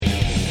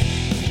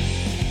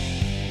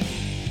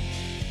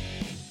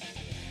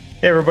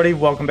Hey, everybody,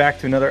 welcome back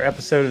to another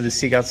episode of the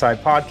Seek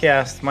Outside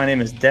podcast. My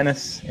name is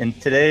Dennis, and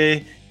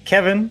today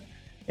Kevin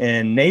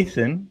and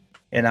Nathan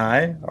and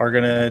I are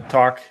going to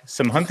talk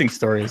some hunting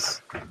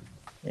stories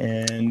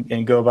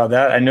and go about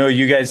that. I know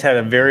you guys had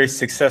a very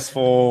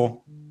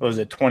successful, what was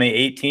it,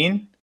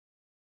 2018?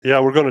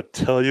 Yeah, we're going to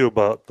tell you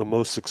about the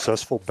most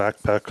successful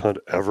backpack hunt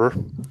ever.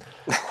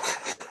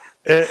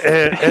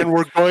 and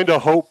we're going to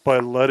hope by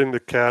letting the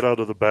cat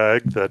out of the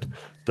bag that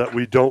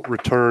we don't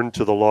return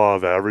to the law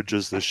of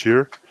averages this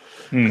year.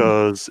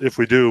 Because if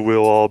we do,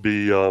 we'll all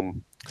be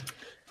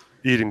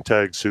eating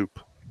tag soup.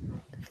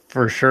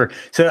 For sure.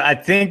 So I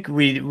think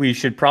we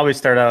should probably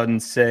start out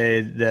and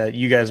say that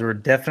you guys were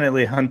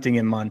definitely hunting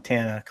in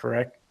Montana,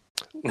 correct?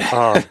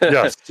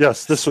 Yes.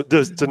 This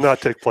did not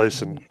take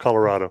place in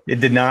Colorado. It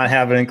did not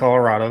happen in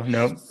Colorado.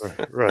 Nope.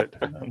 Right.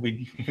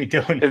 We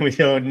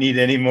don't need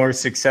any more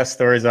success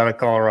stories out of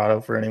Colorado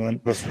for anyone.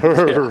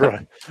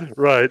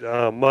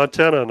 Right.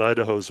 Montana and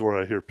Idaho is where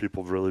I hear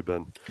people have really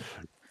been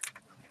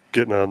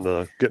getting on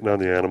the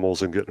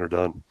animals and getting her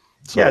done.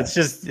 So. Yeah,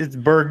 it's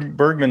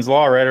Bergman's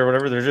law, right, or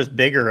whatever. They're just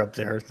bigger up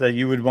there that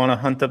you would want to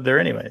hunt up there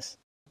anyways.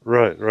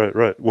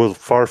 Right. With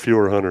far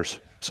fewer hunters.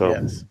 So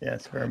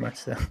yes, very much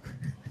so.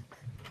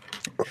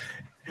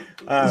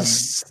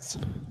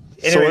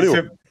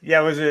 Anyway,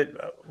 was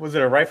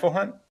it a rifle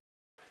hunt?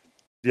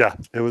 Yeah,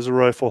 it was a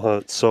rifle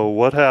hunt. So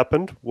what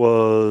happened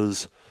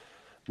was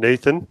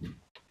Nathan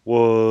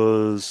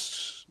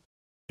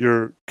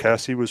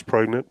Cassie was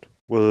pregnant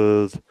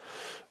with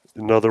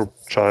another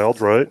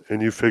child, right?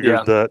 And you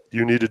figured that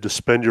you needed to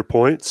spend your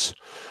points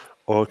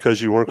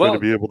because you weren't going to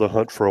be able to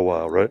hunt for a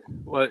while, right?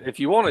 Well, if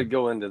you want to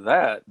go into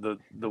that,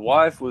 the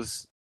wife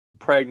was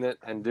pregnant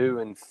and due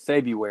in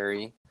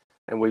February,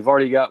 and we've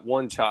already got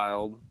one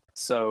child.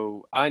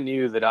 So I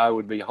knew that I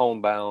would be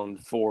homebound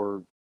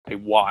for a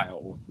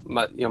while.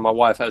 My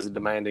wife has a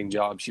demanding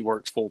job. She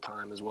works full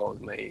time as well as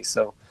me.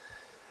 So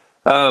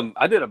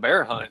I did a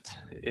bear hunt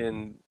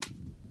in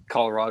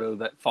Colorado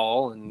that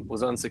fall and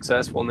was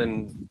unsuccessful, and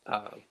then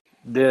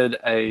did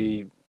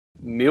a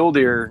mule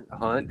deer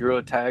hunt, drew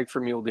a tag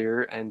for mule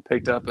deer, and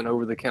picked up an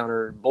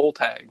over-the-counter bull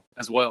tag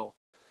as well.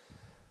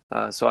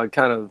 So I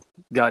kind of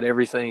got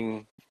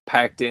everything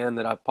packed in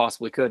that I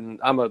possibly could. And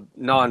I'm a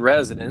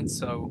non-resident,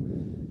 so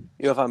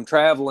if I'm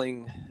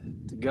traveling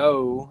to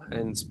go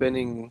and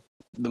spending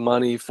the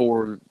money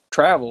for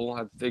travel,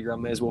 I figure I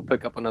may as well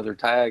pick up another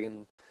tag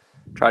and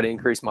try to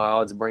increase my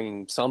odds of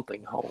bringing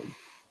something home.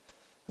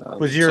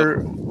 Was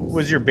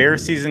your bear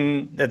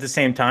season at the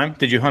same time?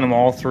 Did you hunt them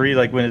all three in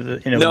a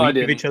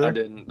week of each other? I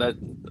didn't. That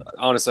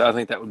honestly, I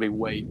think that would be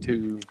way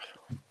too.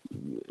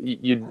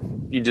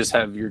 You just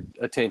have your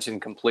attention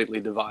completely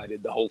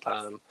divided the whole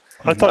time.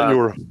 I thought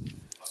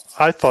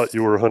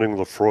you were hunting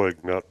Lefroy,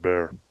 not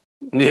bear.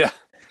 Yeah.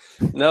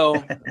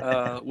 No,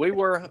 we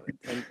were.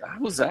 I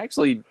was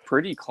actually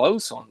pretty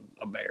close on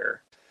a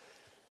bear,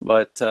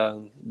 but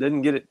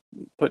didn't get it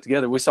put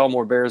together. We saw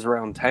more bears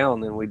around town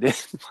than we did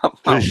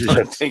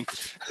hunting.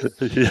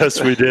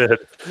 Yes, we did.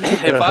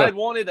 If I had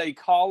wanted a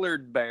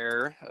collared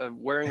bear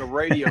wearing a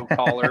radio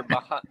collar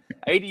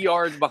 80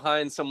 yards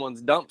behind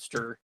someone's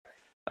dumpster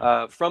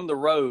from the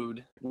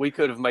road, we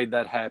could have made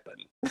that happen.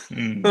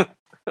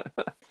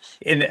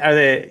 And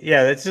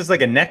it's just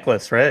like a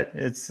necklace, right?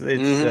 It's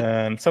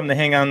something to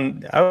hang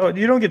on. Oh,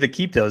 you don't get to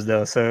keep those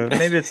though, so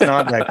maybe it's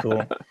not that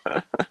cool.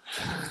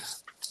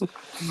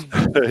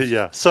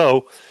 Yeah.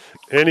 So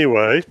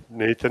anyway,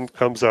 Nathan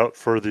comes out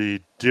for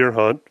the deer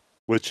hunt,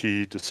 which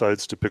he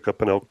decides to pick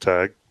up an elk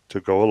tag to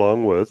go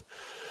along with.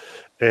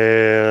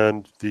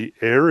 And the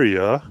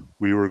area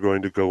we were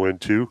going to go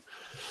into,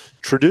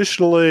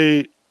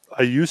 traditionally,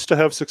 I used to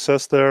have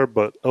success there,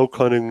 but elk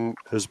hunting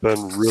has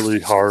been really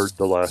hard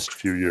the last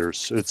few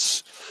years.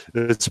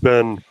 It's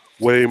been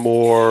way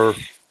more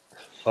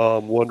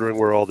wondering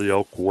where all the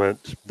elk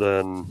went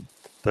than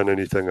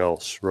anything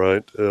else,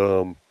 right?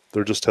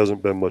 There just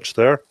hasn't been much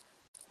there.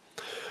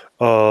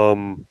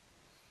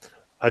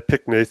 I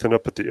picked Nathan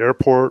up at the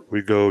airport.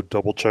 We go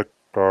double check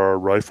our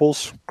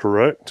rifles,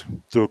 correct?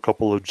 Do a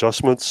couple of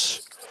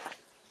adjustments,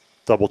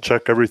 double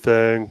check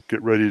everything,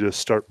 get ready to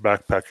start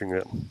backpacking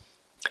it.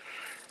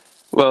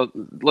 Well,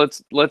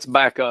 let's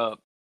back up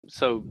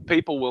so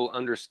people will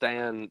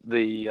understand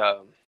the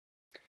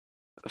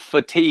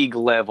fatigue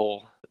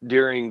level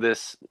during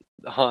this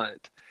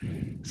hunt.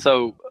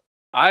 So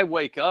I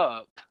wake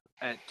up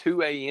at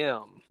 2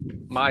 a.m.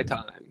 my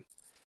time,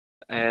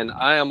 and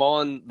I am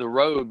on the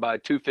road by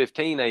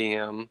 2:15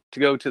 a.m. to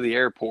go to the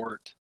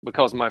airport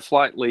because my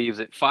flight leaves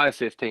at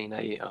 5:15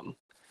 a.m.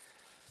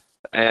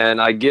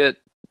 And I get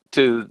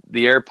to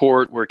the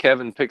airport where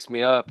Kevin picks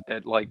me up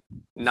at like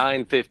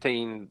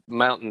 9:15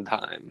 Mountain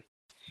Time.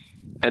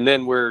 And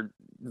then we're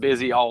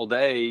busy all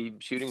day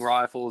shooting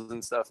rifles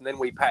and stuff. And then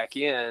we pack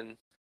in.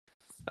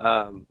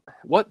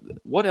 What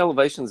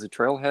elevation is the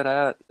trailhead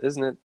at?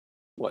 Isn't it,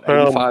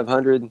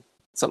 8,500?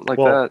 something like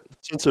Well, that.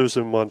 since it was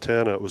in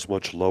Montana, it was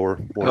much lower.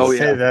 Oh,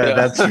 Say yeah. that.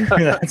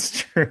 Yeah.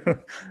 That's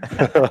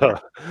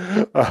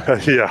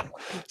true. Yeah.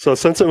 So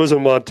since it was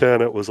in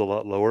Montana, it was a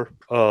lot lower.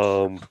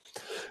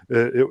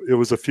 It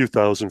was a few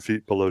thousand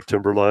feet below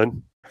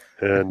timberline,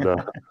 and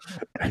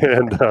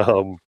and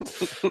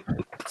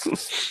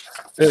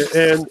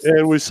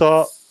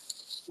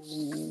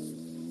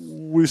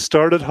we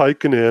started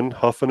hiking in,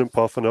 huffing and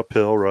puffing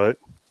uphill, right?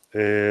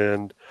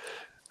 And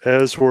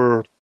as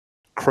we're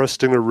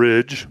cresting a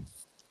ridge,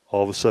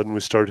 all of a sudden we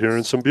start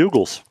hearing some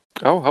bugles.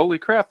 Oh, holy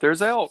crap!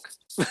 There's elk.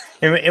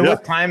 And Yeah.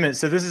 what time is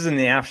so? This is in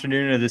the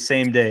afternoon of the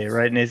same day,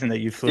 right, Nathan? That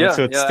you flew, Yeah,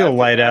 so it's yeah, still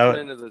light out.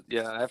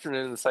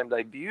 afternoon of the same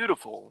day.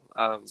 Beautiful.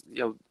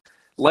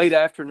 Late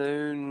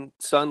afternoon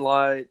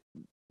sunlight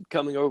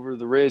coming over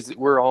the ridge that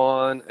we're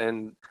on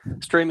and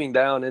streaming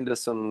down into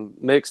some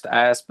mixed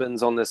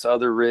aspens on this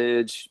other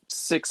ridge,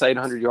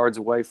 800 yards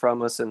away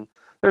from us, and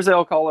there's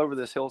elk all over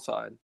this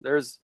hillside.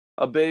 There's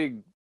a big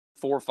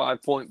 4 or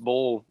 5 point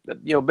bull,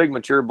 big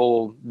mature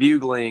bull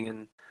bugling,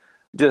 and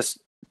just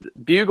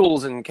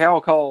bugles and cow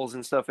calls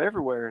and stuff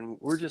everywhere. And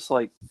we're just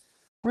like,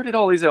 where did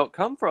all these elk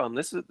come from?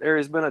 This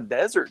area's been a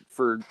desert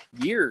for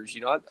years.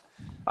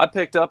 I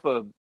picked up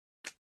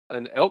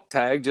an elk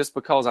tag just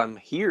because I'm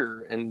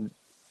here, and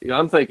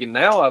I'm thinking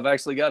now I've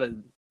actually got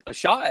a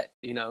shot.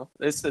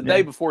 It's the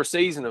day before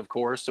season, of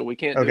course, so we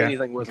can't do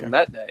anything with them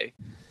that day.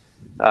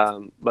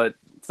 But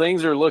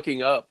things are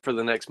looking up for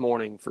the next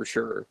morning for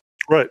sure.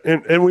 Right,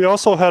 and we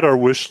also had our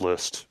wish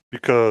list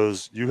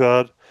because you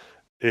had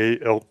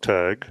a elk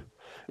tag,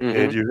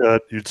 and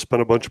you'd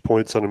spent a bunch of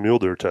points on a mule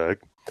deer tag.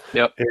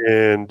 Yep.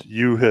 And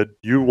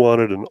you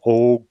wanted an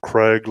old,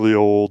 craggly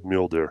old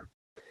mule deer.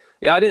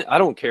 Yeah, I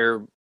don't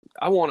care.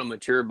 I want a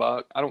mature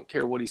buck. I don't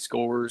care what he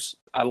scores.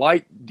 I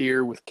like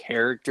deer with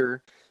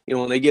character.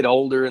 When they get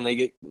older and they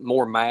get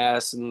more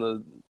mass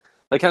and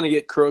they kind of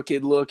get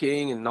crooked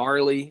looking and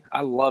gnarly.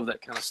 I love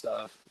that kind of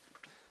stuff.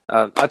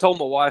 I told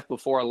my wife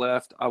before I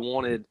left I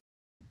wanted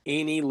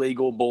any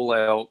legal bull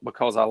elk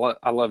because I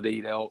love to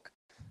eat elk,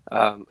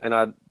 and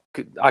I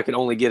could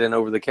only get an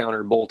over the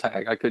counter bull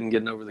tag. I couldn't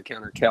get an over the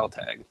counter cow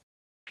tag,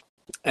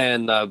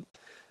 and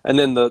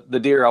then the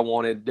deer I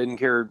wanted, didn't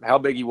care how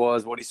big he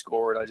was, what he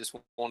scored. I just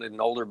wanted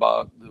an older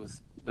buck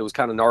that was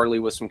kind of gnarly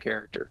with some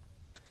character.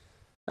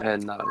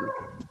 And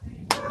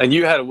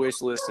you had a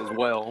wish list as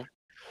well.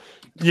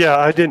 Yeah,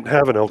 I didn't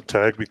have an elk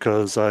tag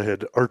because I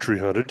had archery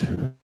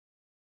hunted.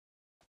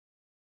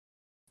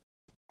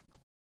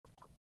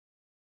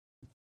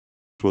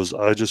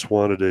 I just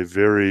wanted a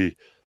very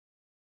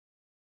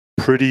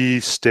pretty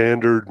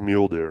standard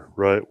mule deer,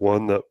 right?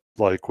 One that,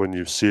 like, when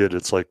you see it,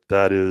 it's like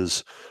that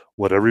is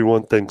what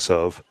everyone thinks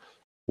of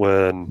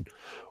when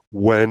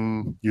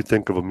you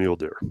think of a mule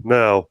deer.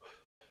 Now,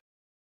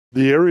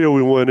 the area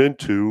we went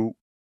into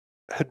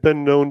had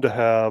been known to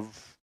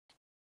have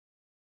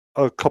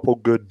a couple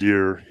good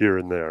deer here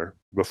and there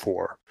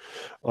before.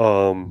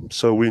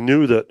 So we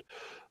knew that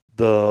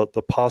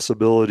the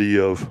possibility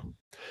of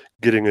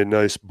getting a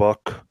nice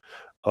buck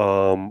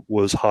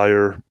was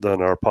higher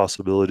than our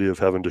possibility of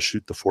having to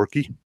shoot the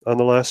Forky on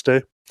the last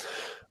day.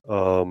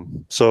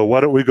 So why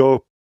don't we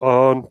go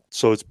on?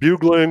 So it's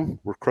bugling.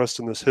 We're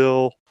cresting this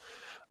hill.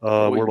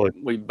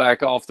 We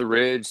back off the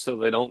ridge so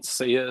they don't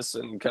see us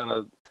and kind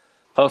of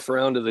huff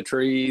around to the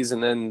trees,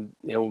 and then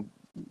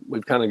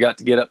we've kind of got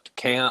to get up to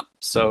camp.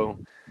 So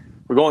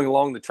we're going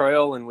along the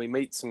trail and we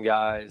meet some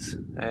guys,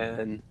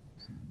 and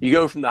you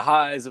go from the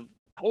highs of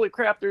holy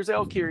crap, there's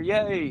elk here,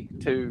 yay,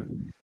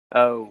 to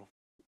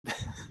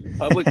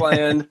public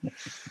land.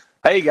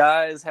 Hey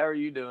guys, how are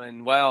you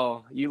doing?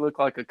 Wow, you look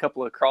like a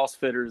couple of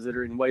CrossFitters that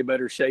are in way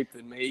better shape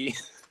than me.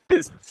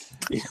 That's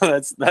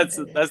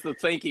the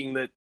thinking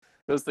that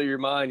goes through your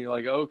mind. You're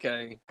like,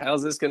 okay,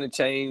 how's this going to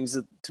change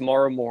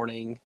tomorrow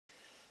morning?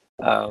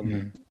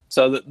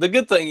 So the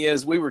good thing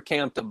is we were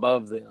camped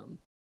above them.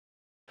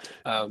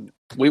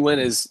 We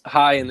went as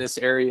high in this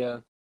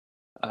area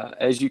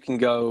as you can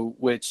go,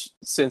 which,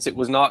 since it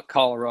was not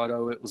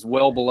Colorado, it was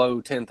well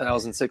below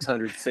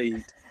 10,600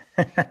 feet.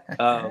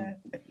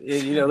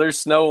 There's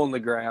snow on the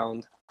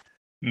ground,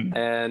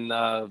 and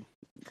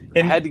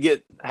had to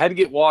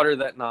get water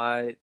that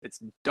night.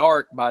 It's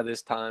dark by the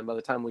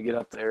time we get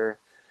up there,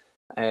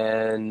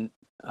 and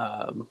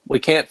we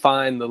can't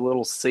find the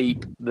little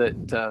seep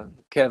that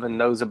Kevin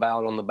knows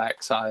about on the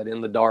backside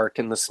in the dark,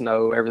 in the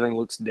snow. Everything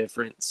looks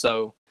different.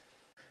 So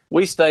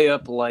we stay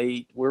up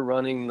late. We're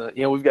running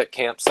we've got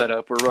camp set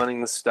up. We're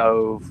running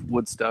the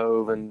wood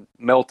stove, and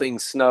melting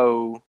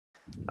snow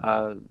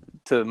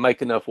to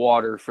make enough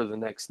water for the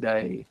next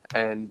day.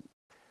 And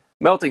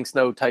melting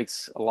snow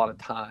takes a lot of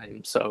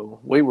time. So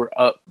we were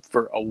up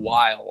for a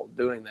while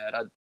doing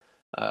that.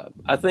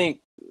 I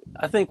think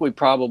we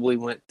probably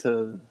went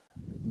to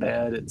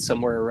bed at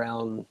somewhere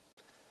around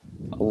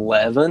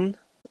 11,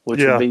 which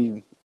would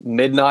be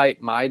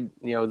midnight.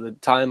 The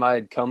time I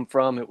had come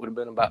from, it would have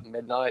been about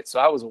midnight. So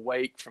I was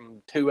awake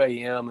from 2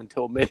 a.m.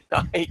 until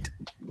midnight.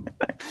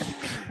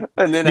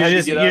 And then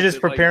you're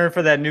just preparing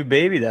for that new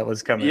baby that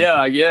was coming. Yeah,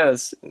 I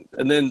guess.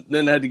 And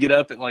then had to get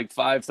up at like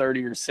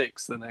 5:30 or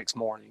 6 the next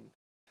morning.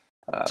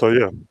 So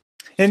yeah.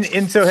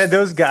 And so had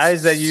those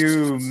guys that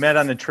you met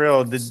on the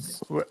trail,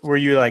 were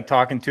you like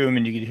talking to them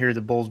and you could hear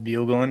the bulls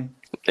bugling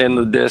in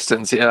the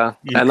distance? Yeah,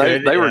 and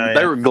they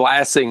were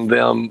glassing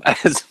them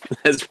as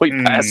we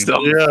passed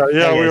them. Yeah.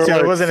 Okay, so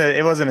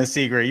it wasn't a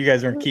secret. You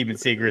guys weren't keeping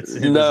secrets.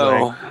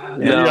 No.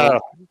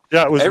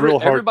 Yeah, it was real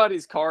hard.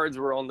 Everybody's cards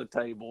were on the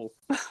table.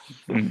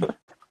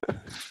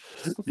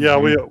 Yeah,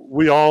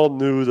 we all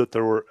knew that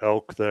there were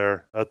elk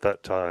there at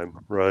that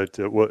time, right?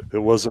 It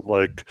wasn't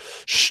like,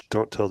 shh,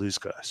 don't tell these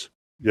guys,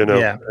 you know.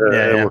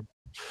 Yeah.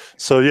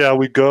 So yeah,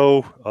 we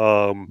go.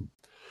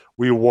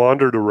 We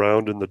wandered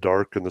around in the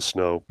dark in the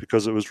snow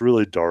because it was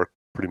really dark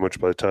pretty much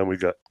by the time we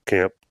got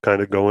camp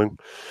kind of going,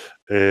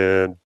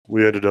 and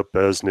we ended up,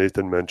 as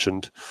Nathan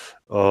mentioned,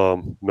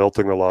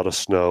 melting a lot of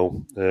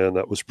snow, and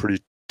that was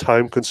pretty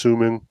time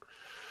consuming.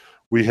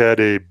 We had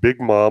a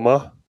Big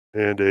Mama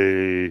and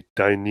a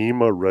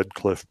Dyneema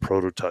Redcliffe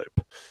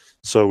prototype.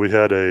 So we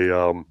had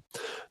the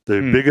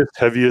biggest,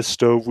 heaviest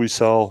stove we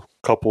sell,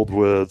 coupled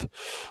with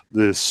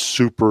this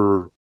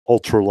super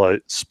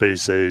ultralight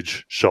space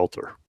age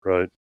shelter,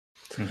 right?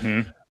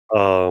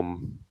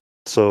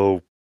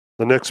 So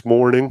the next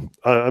morning,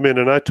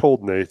 and I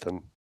told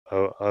Nathan,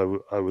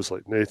 I was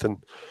like,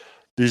 Nathan,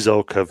 these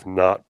elk have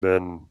not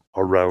been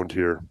around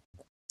here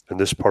in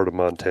this part of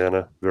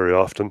Montana very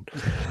often.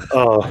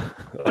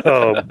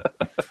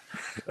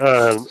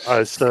 And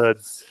I said,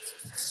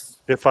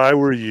 if I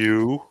were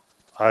you,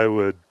 I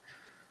would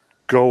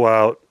go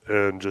out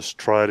and just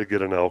try to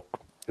get an elk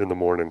in the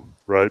morning,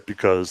 right?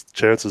 Because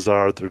chances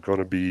are they're going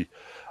to be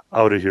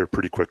out of here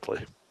pretty quickly.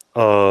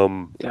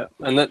 Yeah,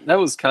 and that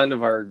was kind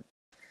of our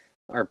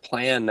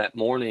plan that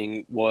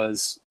morning,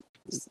 was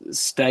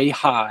stay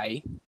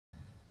high,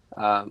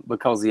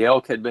 because the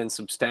elk had been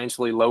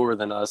substantially lower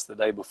than us the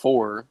day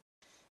before,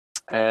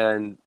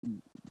 and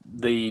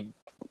the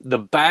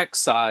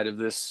backside of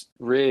this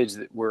ridge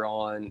that we're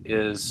on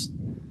is,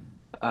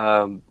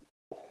 I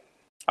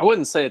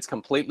wouldn't say it's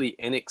completely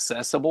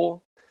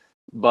inaccessible,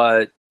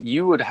 but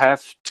you would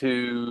have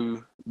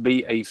to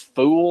be a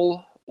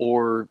fool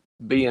or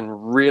be in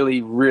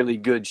really, really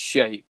good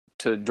shape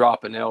to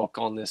drop an elk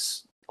on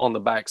the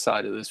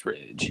backside of this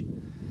ridge.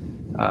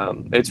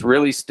 It's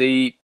really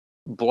steep,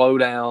 blow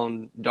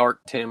down, dark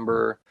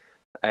timber,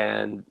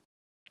 and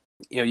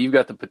you've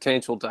got the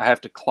potential to have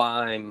to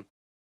climb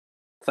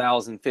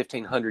 1,000,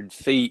 1,500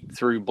 feet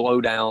through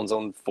blowdowns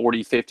on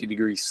 40, 50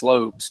 degree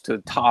slopes to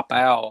top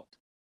out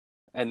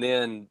and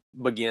then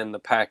begin the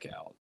pack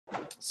out.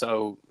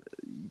 So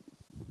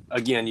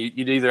again,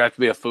 you'd either have to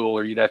be a fool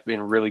or you'd have to be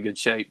in really good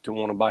shape to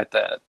want to bite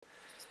that.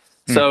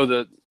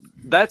 So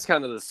that's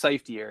kind of the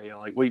safety area.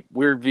 Like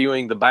we're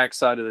viewing the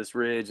backside of this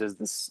ridge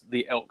as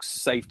the elk's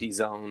safety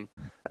zone.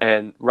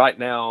 And right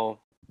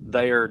now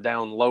they are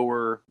down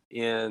lower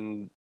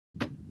in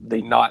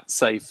the not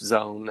safe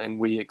zone, and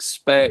we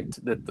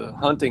expect that the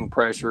hunting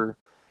pressure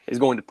is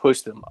going to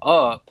push them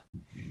up,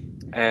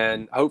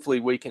 and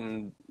hopefully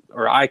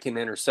I can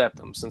intercept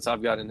them since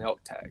I've got an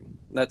elk tag.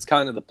 That's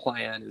kind of the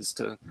plan, is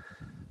to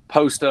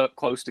post up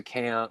close to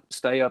camp,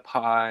 stay up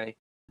high,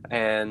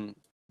 and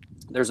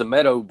there's a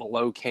meadow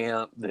below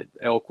camp that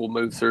elk will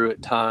move through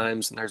at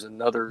times, and there's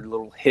another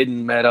little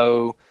hidden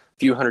meadow a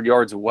few hundred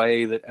yards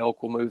away that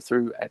elk will move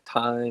through at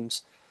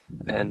times.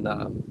 And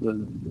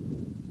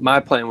my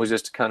plan was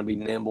just to kind of be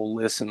nimble,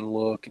 listen,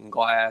 look, and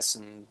glass,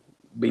 and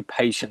be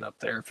patient up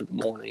there for the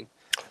morning.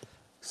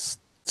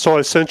 So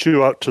I sent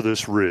you out to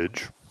this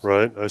ridge,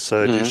 right? I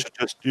said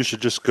you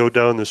should just go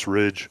down this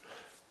ridge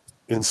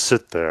and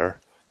sit there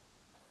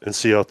and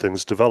see how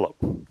things develop.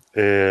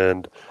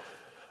 And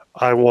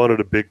I wanted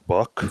a big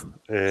buck,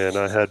 and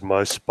I had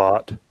my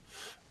spot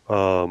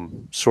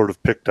sort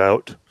of picked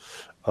out,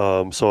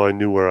 so I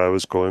knew where I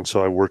was going.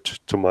 So I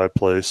worked to my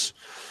place,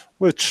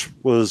 which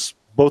was,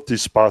 both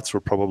these spots were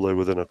probably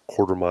within a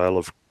quarter mile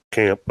of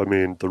camp. I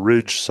mean, the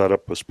ridge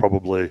setup was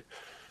probably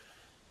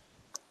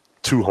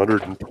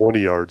 220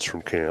 yards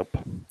from camp.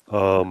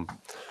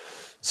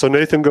 So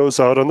Nathan goes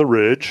out on the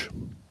ridge.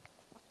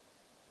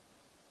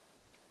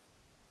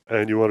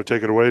 And you want to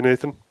take it away,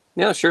 Nathan?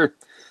 Yeah, sure.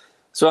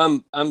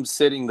 So I'm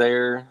sitting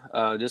there,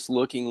 just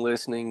looking,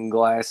 listening,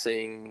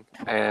 glassing,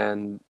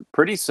 and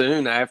pretty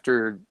soon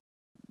after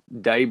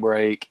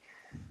daybreak,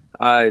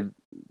 I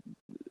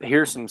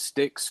hear some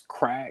sticks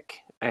crack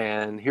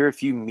and hear a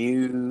few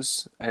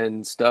mews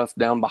and stuff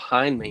down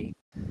behind me,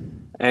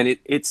 and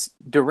it's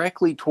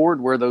directly toward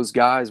where those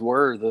guys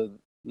were the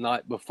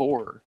night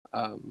before,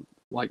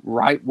 like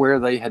right where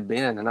they had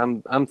been.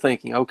 And I'm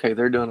thinking, okay,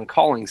 they're doing a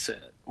calling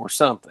set or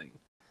something,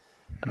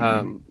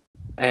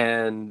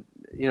 and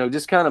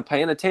just kind of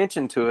paying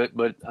attention to it.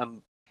 But I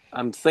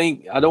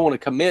don't want to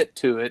commit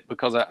to it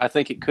because I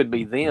think it could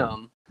be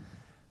them,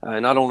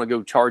 and I don't want to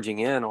go charging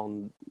in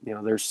on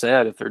their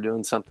set if they're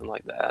doing something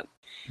like that.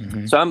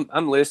 So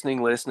I'm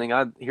listening.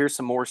 I hear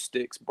some more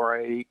sticks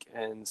break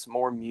and some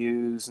more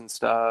mews and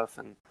stuff,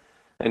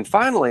 and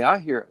finally I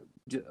hear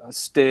a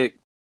stick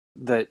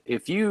that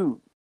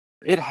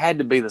it had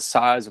to be the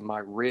size of my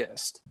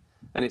wrist,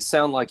 and it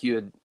sounded like you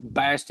had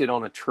bashed it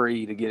on a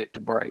tree to get it to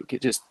break.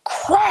 It just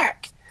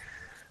crack.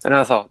 And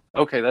I thought,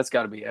 okay, that's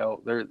got to be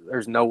elk.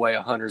 There's no way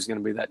a hunter's going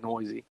to be that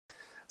noisy.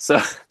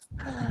 So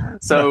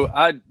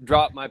I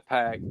dropped my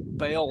pack,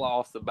 bail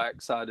off the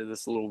backside of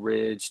this little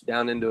ridge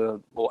down into a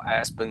little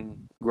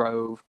aspen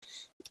grove,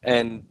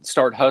 and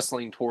start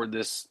hustling toward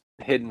this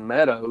hidden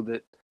meadow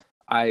that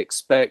I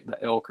expect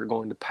the elk are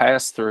going to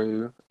pass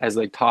through as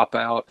they top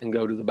out and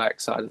go to the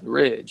backside of the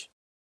ridge.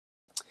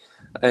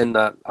 And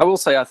I will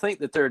say, I think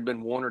that there had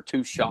been one or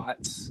two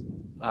shots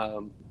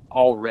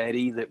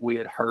already that we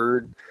had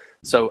heard.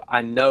 So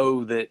I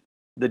know that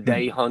the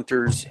day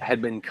hunters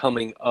had been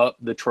coming up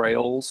the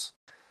trails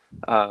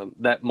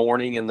that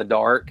morning in the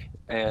dark,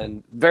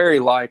 and very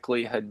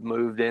likely had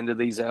moved into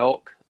these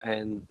elk.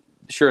 And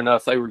sure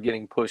enough, they were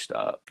getting pushed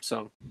up.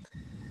 So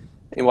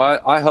anyway,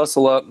 I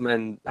hustle up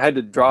and had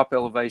to drop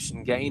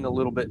elevation, gain a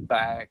little bit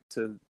back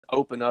to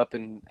open up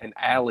an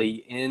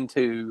alley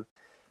into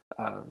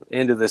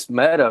this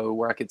meadow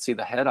where I could see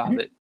the head of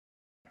it.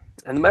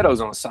 And the meadow's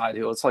on a side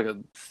hill. It's like a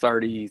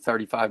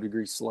 35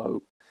 degree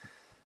slope.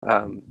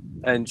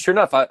 And sure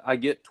enough, I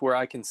get to where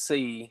I can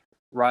see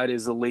right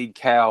as the lead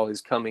cow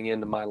is coming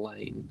into my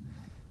lane.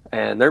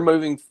 And they're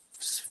moving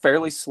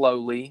fairly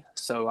slowly.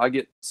 So I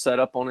get set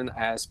up on an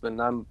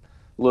aspen. I'm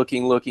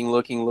looking.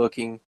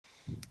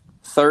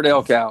 Third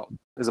elk out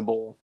is a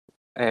bull.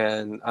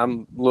 And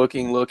I'm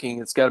looking.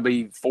 It's got to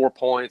be 4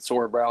 points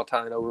or a brow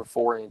tine over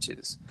 4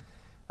 inches.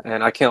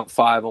 And I count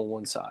 5 on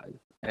one side.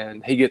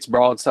 And he gets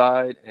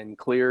broadside and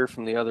clear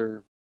from the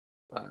other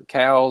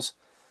cows.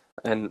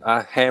 And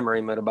I hammer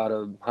him at about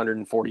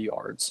 140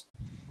 yards.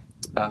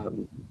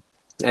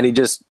 And he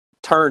just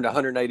turned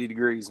 180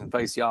 degrees and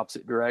faced the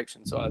opposite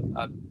direction. So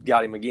I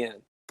got him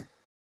again.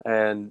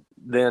 And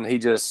then he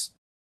just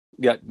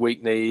got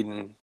weak-kneed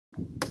and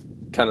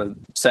kind of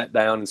sat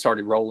down and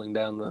started rolling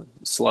down the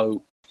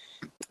slope.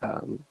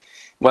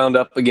 Wound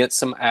up against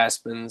some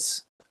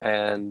aspens.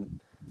 And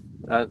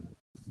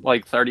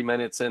like 30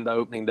 minutes into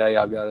opening day,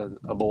 I've got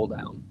a bull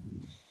down.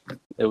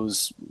 It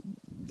was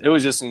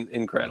just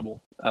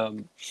incredible.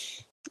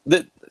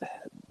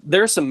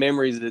 There are some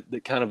memories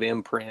that kind of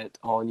imprint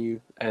on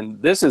you,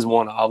 and this is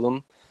one of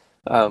them.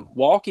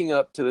 Walking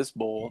up to this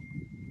bull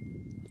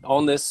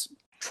on this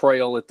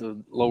trail at the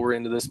lower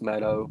end of this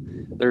meadow,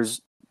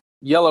 there's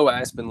yellow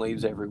aspen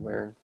leaves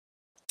everywhere.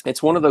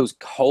 It's one of those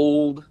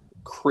cold,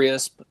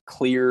 crisp,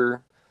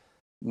 clear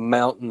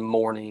mountain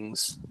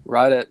mornings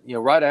right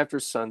after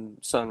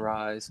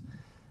sunrise.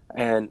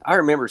 And I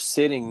remember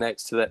sitting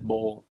next to that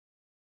bull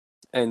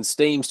and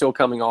steam still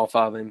coming off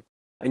of him,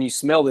 and you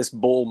smell this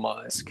bull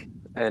musk,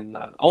 and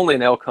only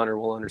an elk hunter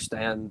will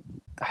understand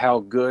how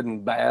good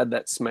and bad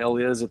that smell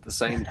is at the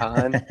same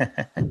time.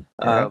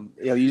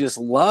 You just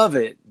love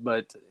it,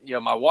 but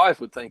my wife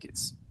would think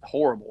it's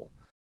horrible.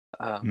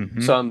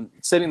 So I'm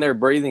sitting there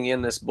breathing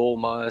in this bull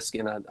musk,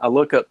 and I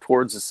look up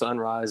towards the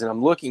sunrise, and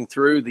I'm looking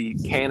through the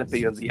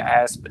canopy of the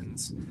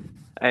aspens,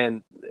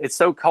 and it's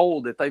so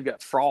cold that they've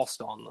got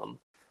frost on them.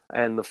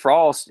 And the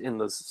frost, in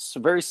the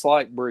very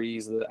slight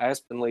breeze, the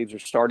aspen leaves are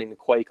starting to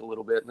quake a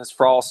little bit, and this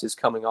frost is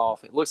coming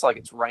off. It looks like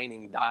it's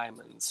raining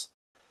diamonds.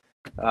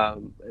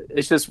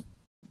 It's just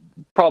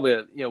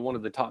probably one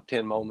of the top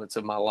 10 moments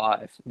of my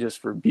life, just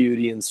for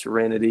beauty and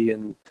serenity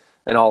and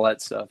all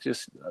that stuff.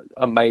 Just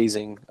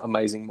amazing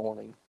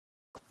morning.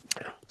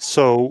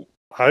 So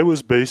I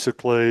was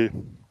basically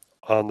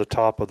on the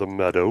top of the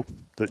meadow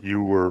that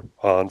you were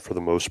on for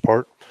the most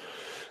part,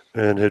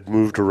 and had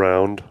moved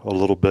around a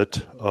little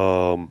bit.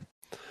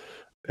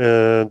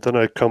 And then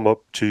I come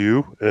up to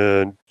you,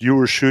 and you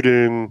were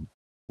shooting,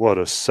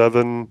 a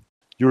 7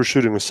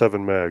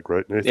 mag,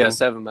 right, Nathan? Yeah,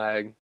 7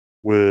 mag.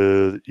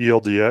 With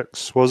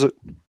ELDX, was it?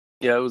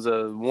 Yeah, it was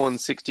a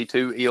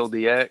 162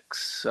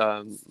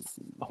 ELDX,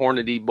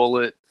 Hornady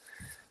bullet,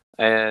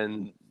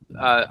 and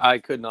I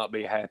could not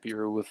be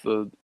happier with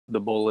the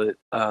bullet.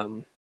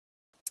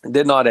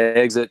 Did not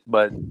exit,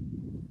 but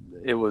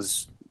it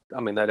was,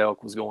 that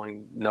elk was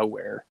going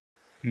nowhere.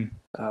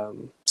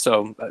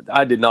 So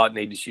I did not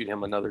need to shoot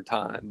him another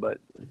time, but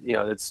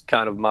it's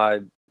kind of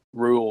my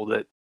rule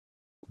that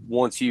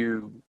once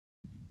you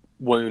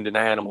wound an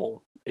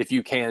animal, if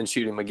you can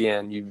shoot him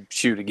again, you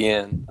shoot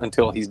again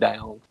until he's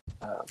down.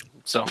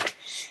 So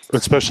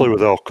especially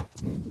with elk.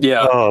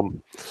 Yeah.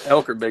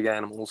 Elk are big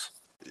animals.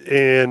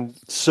 And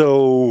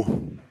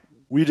so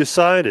we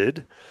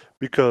decided,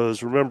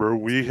 because remember,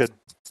 we had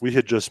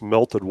just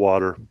melted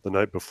water the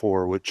night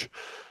before, which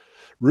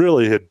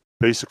really had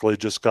basically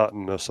just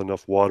gotten us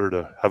enough water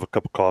to have a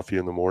cup of coffee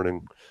in the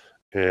morning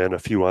and a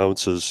few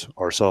ounces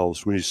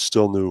ourselves. We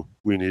still knew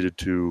we needed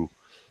to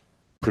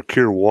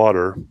procure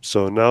water.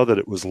 So now that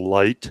it was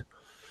light,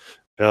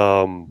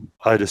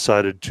 I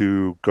decided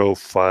to go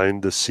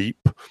find the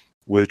seep,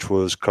 which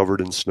was covered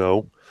in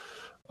snow,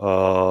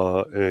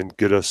 and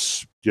get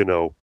us,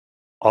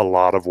 a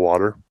lot of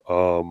water.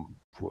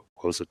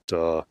 Was it,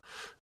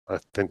 I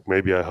think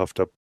maybe I huffed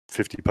up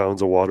 50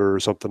 pounds of water or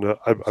something.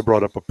 I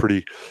brought up a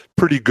pretty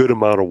good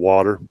amount of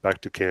water back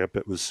to camp.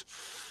 It was,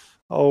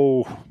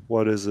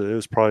 what is it? It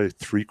was probably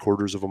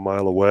 3/4 of a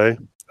mile away.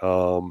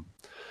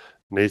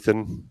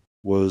 Nathan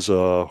was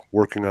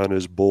working on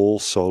his bull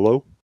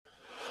solo.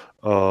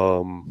 Do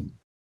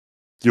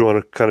you want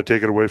to kind of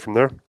take it away from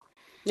there?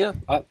 Yeah,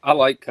 I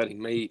like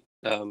cutting meat.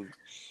 It's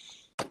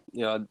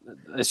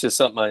just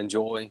something I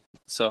enjoy.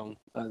 So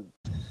I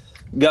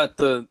got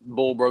the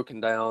bull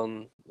broken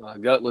down,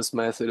 gutless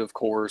method, of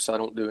course. I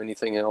don't do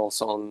anything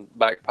else on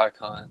backpack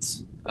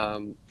hunts.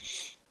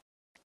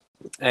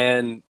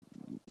 And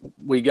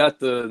we got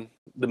the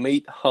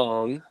meat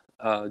hung,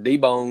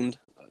 deboned,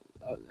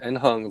 and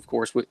hung, of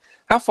course.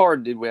 How far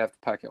did we have to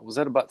pack out? Was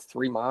that about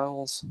 3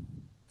 miles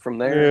from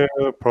there?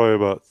 Yeah, probably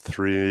about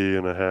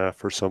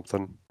 3.5 or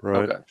something,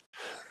 right?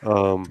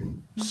 Okay.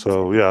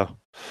 So yeah,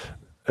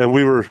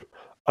 and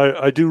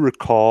I do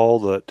recall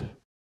that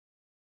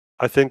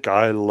I think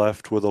I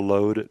left with a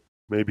load at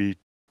maybe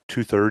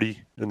 2:30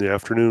 in the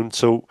afternoon.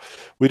 So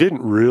we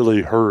didn't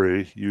really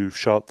hurry. You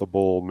shot the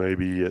bull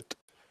maybe at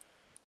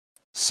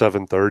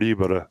 7:30,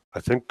 but I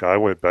think I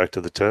went back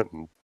to the tent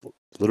and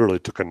literally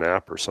took a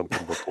nap or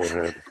something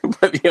beforehand.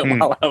 But yeah,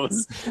 while I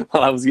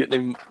was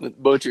getting him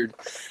butchered.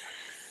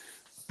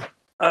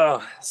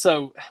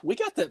 So we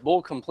got that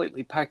bull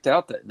completely packed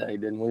out that day,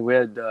 didn't we? We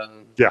had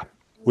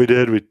we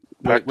did. We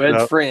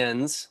had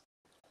friends,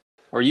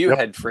 or you Yep.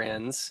 had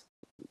friends,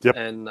 Yep.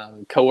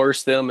 and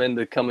coerced them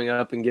into coming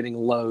up and getting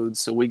loads.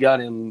 So we got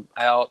him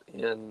out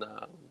in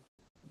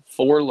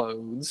 4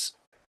 loads,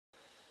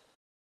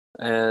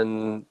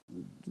 and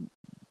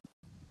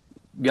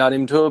got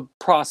him to a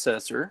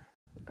processor,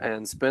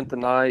 and spent the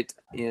night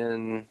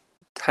in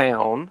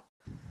town,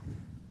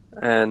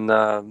 and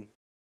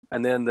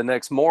then the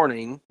next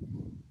morning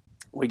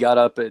we got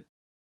up at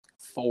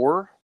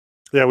 4.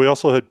 Yeah, we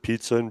also had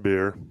pizza and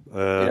beer.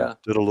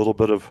 Did a little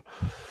bit of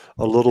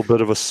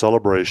a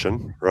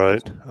celebration,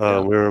 right?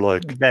 We were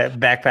like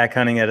backpack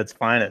hunting at its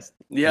finest.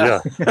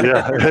 Yeah,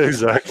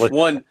 exactly.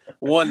 one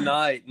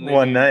night, and then,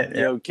 One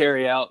night,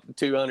 carry out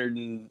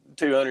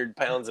 200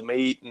 pounds of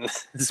meat and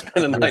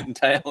spend a night in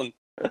town.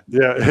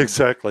 Yeah,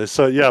 exactly.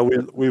 So yeah,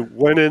 we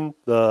went in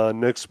the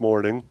next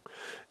morning,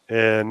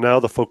 and now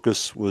the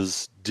focus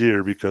was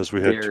deer because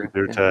we had 2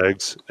 deer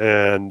tags,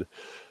 and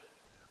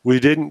we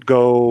didn't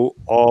go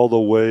all the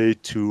way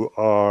to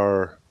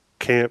our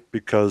camp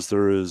because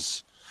there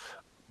is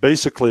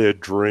basically a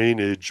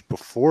drainage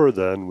before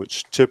then,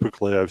 which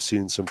typically I've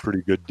seen some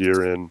pretty good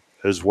deer in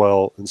as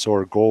well. And so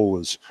our goal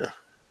was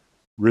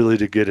really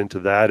to get into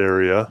that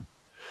area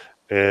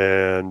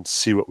and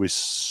see what we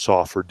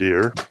saw for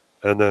deer,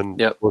 and then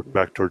work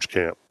back towards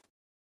camp.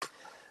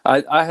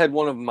 I had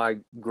one of my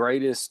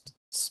greatest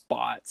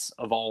spots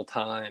of all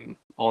time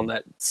on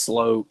that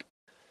slope.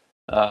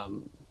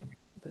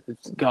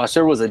 Gosh,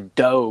 there was a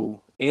doe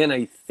in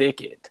a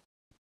thicket.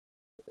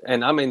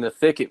 And I mean, the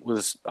thicket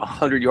was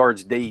 100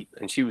 yards deep,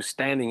 and she was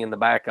standing in the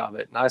back of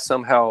it. And I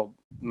somehow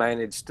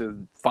managed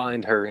to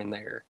find her in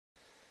there.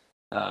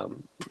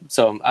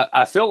 So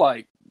I feel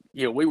like,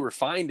 we were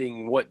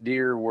finding what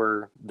deer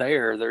were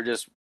there. They're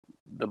just,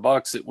 the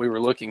bucks that we were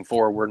looking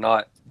for were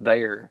not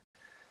there.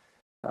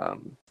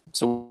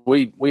 So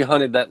we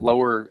hunted that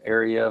lower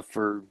area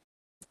for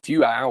a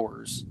few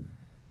hours.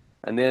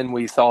 And then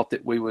we thought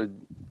that we would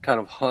kind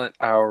of hunt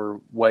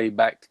our way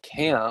back to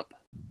camp.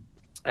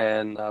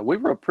 And we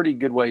were a pretty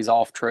good ways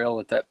off trail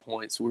at that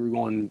point. So we were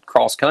going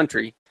cross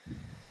country.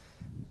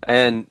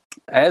 And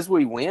as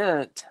we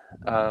went,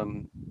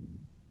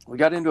 we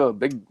got into a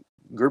big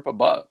group of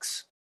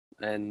bucks.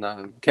 And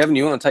Kevin,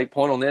 you want to take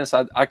point on this?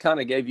 I kind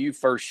of gave you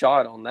first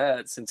shot on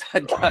that since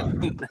I'd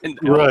gotten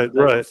right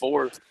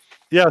before.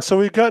 Yeah, so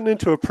we've gotten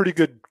into a pretty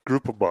good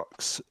group of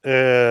bucks.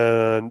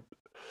 And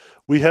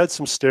we had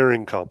some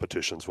staring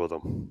competitions with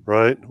them,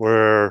 right?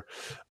 Where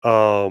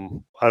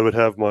I would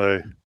have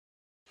my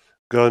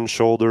gun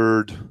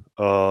shouldered,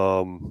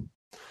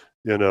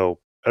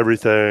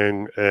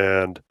 everything,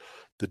 and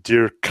the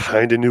deer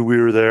kind of knew we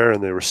were there,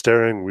 and they were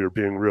staring. We were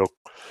being real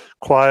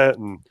quiet,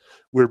 and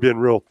we were being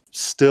real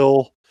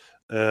still,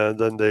 and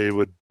then they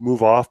would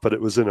move off, but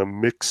it was in a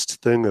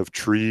mixed thing of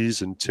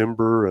trees and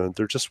timber, and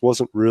there just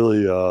wasn't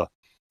really a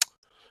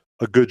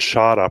good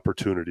shot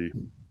opportunity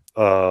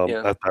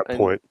at that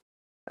point.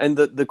 And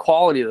the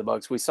quality of the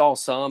bucks, we saw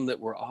some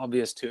that were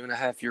obvious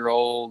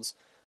 2.5-year-olds.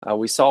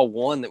 We saw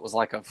one that was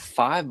like a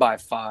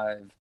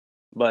 5x5,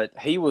 but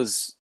he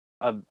was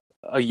a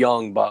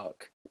young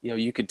buck.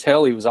 You could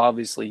tell he was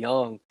obviously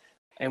young.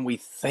 And we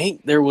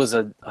think there was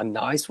a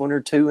nice one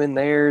or two in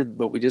there,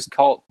 but we just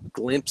caught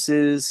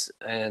glimpses,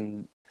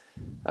 and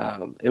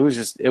it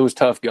was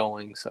tough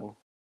going. So,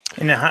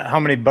 and how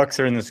many bucks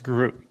are in this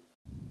group?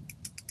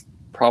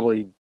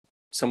 Probably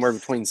somewhere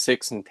between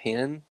 6 and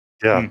 10.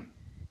 Yeah.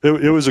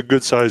 It was a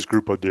good sized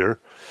group of deer,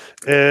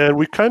 and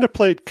we kind of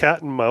played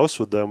cat and mouse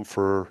with them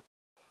for,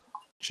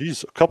 a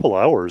couple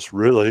hours,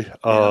 really.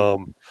 Yeah.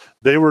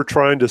 They were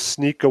trying to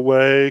sneak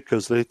away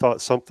because they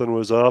thought something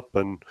was up,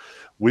 and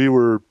we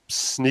were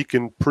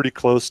sneaking pretty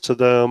close to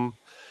them.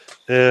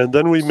 And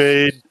then we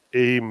made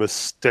a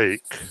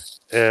mistake,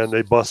 and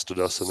they busted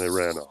us and they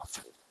ran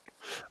off.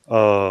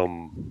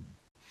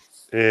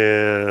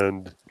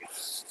 And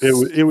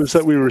it was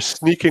that we were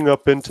sneaking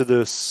up into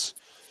this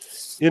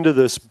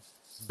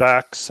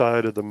back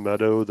side of the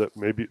meadow that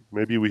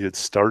maybe we had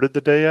started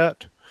the day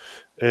at,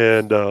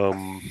 and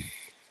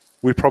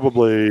we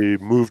probably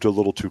moved a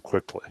little too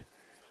quickly,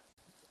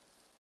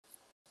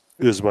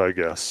 is my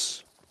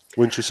guess.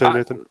 Wouldn't you say,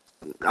 Nathan?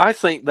 I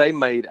think they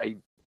made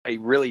a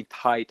really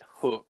tight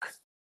hook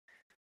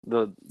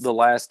the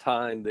last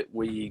time that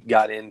we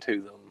got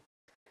into them,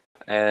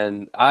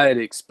 and I had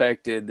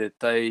expected that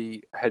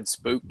they had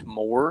spooked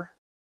more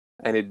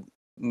and had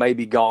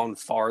maybe gone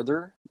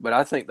farther, but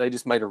I think they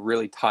just made a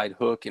really tight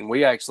hook, and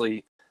we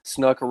actually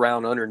snuck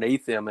around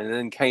underneath them and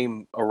then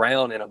came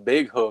around in a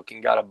big hook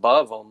and got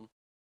above them.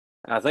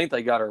 And I think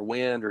they got our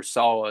wind or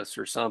saw us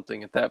or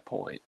something at that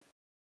point.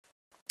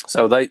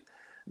 So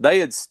they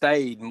had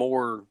stayed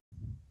more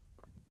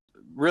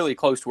really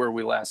close to where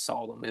we last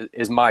saw them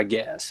is my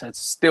guess. That's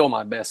still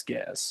my best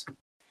guess.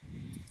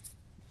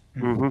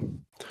 Mm-hmm.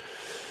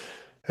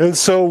 And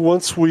so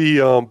once we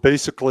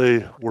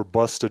basically were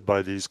busted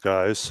by these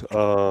guys,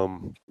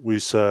 we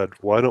said,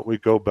 why don't we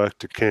go back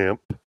to camp?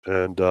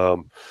 And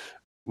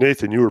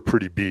Nathan, you were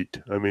pretty beat.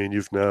 I mean,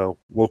 you've now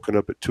woken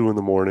up at 2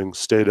 a.m,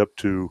 stayed up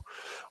to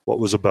what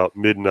was about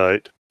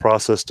midnight,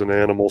 processed an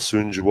animal as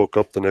soon as you woke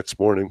up the next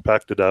morning,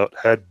 packed it out,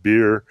 had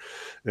beer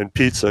and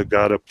pizza,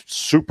 got up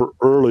super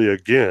early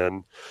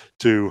again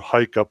to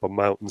hike up a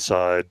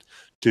mountainside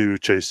to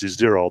chase these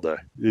deer all day.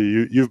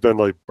 You've been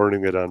like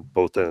burning it on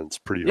both ends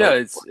pretty hard.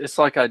 Yeah, it's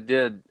like I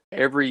did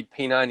every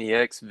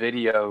P90X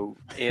video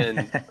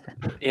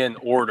in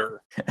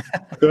order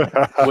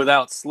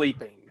without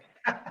sleeping.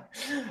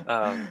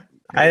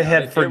 I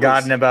had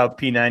forgotten about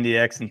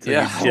P90X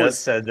until you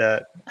just said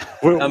that.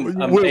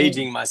 I'm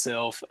aging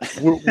myself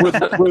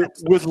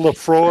with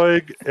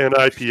Lafroig and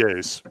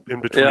IPAs in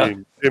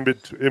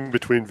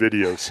between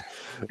videos.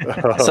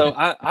 So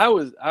I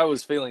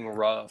was feeling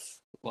rough.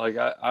 Like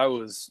I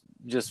was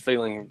just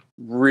feeling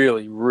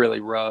really, really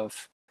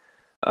rough.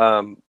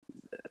 I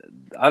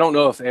don't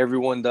know if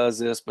everyone does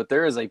this, but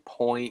there is a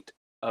point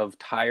of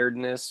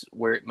tiredness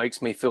where it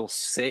makes me feel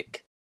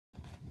sick,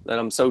 that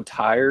I'm so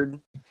tired.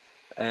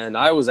 And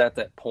I was at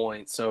that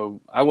point.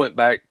 So I went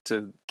back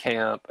to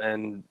camp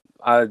and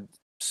I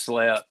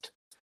slept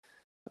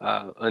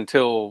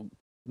until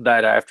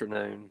that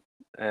afternoon.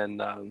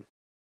 And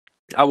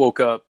I woke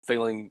up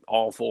feeling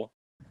awful.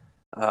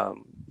 The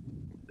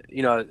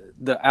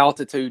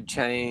altitude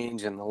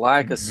change and the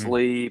lack of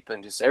sleep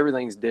and just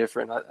everything's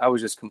different. I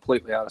was just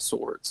completely out of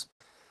sorts.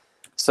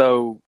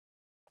 So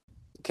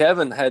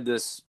Kevin had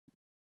this,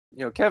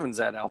 Kevin's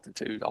at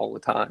altitude all the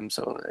time,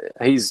 so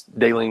he's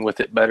dealing with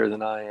it better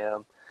than I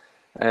am.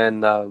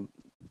 And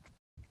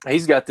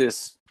he's got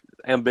this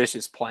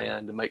ambitious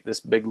plan to make this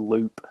big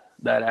loop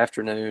that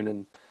afternoon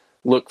and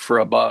look for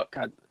a buck.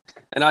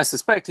 And I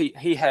suspect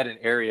he had an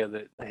area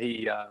that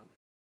he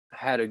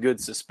had a good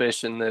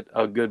suspicion that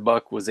a good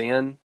buck was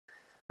in.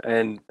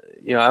 And,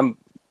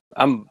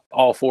 I'm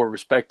all for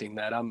respecting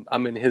that.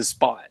 I'm in his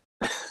spot.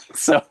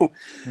 So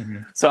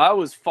I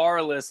was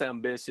far less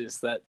ambitious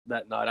that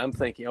night. I'm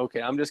thinking,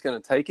 okay, I'm just going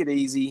to take it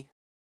easy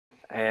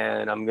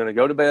and I'm going to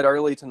go to bed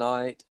early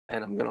tonight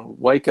and I'm going to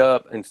wake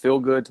up and feel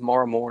good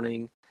tomorrow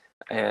morning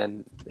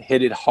and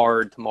hit it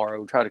hard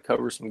tomorrow, try to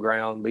cover some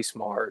ground, be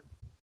smart.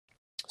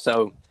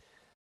 So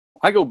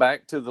I go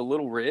back to the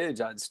little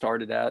ridge I'd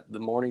started at the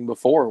morning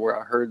before where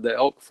I heard the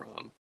elk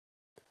from.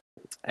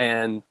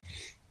 And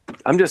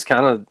I'm just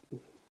kind of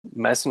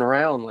messing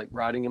around, like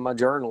writing in my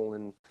journal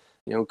and,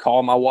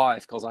 call my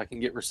wife because I can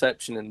get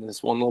reception in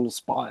this one little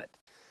spot.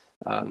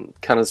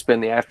 Kind of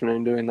spend the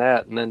afternoon doing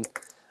that. And then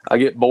I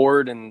get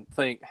bored and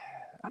think,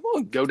 I'm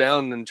going to go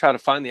down and try to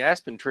find the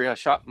aspen tree I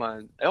shot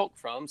my elk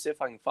from, see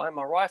if I can find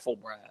my rifle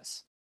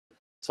brass.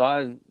 So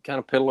I kind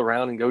of piddle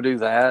around and go do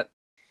that.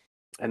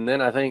 And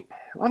then I think,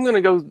 I'm going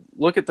to go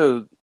look at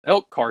the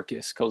elk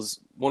carcass because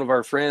one of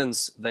our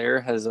friends there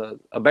has a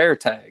bear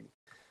tag.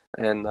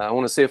 And I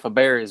want to see if a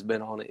bear has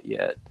been on it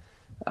yet.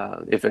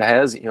 If it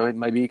has,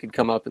 maybe you could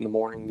come up in the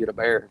morning and get a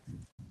bear.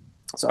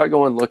 So I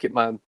go and look at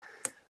my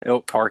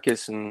elk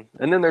carcass. And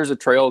then there's a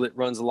trail that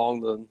runs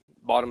along the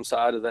bottom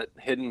side of that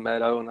hidden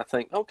meadow. And I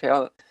think,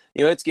 okay,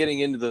 it's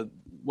getting into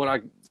what I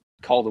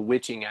call the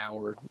witching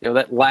hour,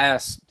 that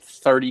last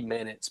 30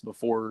 minutes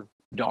before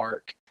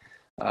dark.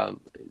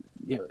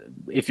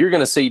 If you're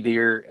going to see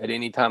deer at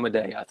any time of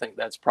day, I think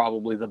that's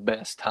probably the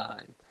best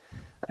time.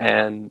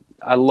 And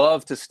I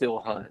love to still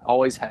hunt,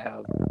 always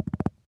have.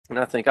 And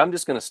I think I'm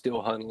just going to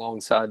still hunt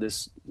alongside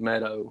this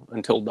meadow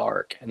until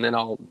dark. And then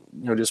I'll,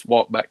 just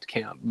walk back to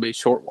camp, be a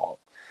short walk.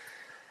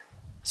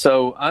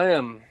 So I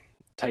am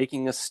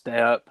taking a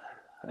step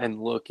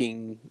and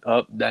looking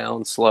up,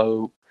 down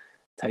slope,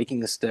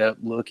 taking a step,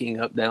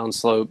 looking up, down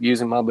slope,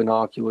 using my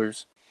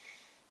binoculars.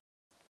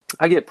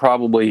 I get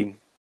probably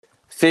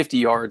 50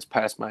 yards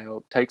past my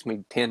elk. Takes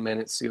me 10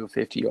 minutes to go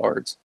 50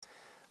 yards.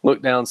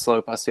 Look down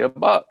slope, I see a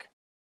buck.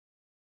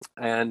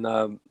 and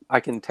I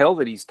can tell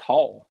that he's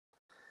tall,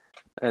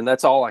 and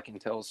that's all I can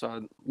tell. So I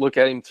look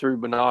at him through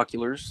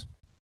binoculars,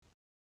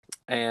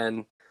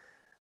 and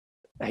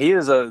he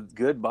is a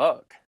good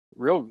buck,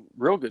 real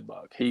good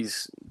buck.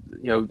 He's,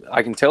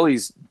 I can tell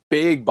he's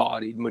big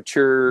bodied,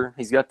 mature.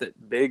 He's got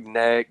that big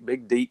neck,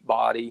 big deep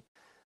body.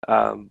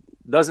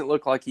 Doesn't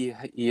look like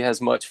he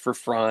has much for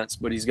fronts,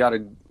 but he's got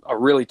a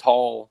really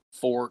tall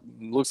fork.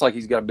 Looks like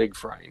he's got a big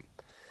frame.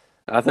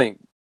 I think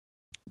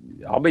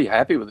I'll be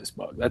happy with this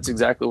buck. That's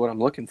exactly what I'm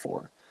looking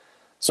for.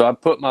 So I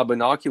put my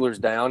binoculars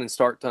down and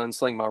start to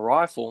unsling my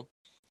rifle.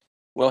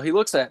 Well, he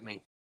looks at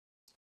me,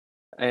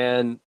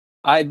 and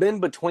I had been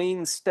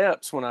between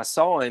steps when I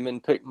saw him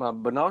and picked my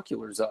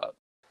binoculars up.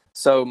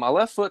 So my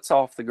left foot's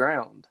off the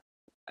ground,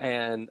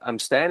 and I'm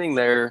standing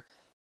there,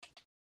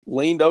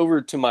 leaned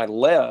over to my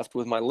left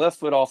with my left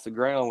foot off the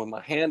ground with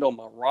my hand on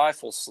my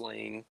rifle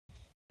sling,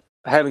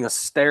 having a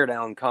stare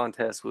down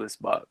contest with this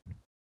buck.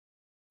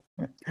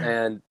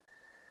 And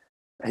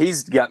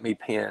he's got me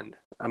pinned.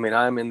 I mean,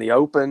 I'm in the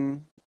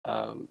open.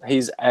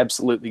 He's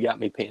absolutely got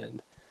me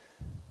pinned.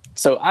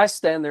 So I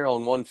stand there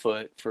on one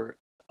foot for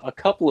a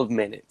couple of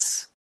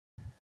minutes,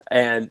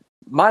 and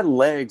my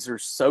legs are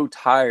so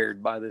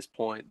tired by this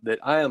point that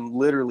I am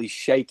literally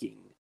shaking.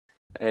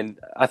 And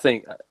I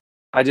think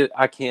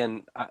I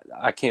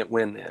can't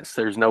win this.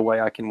 There's no way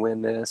I can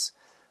win this.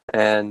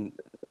 And,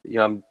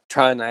 I'm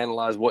trying to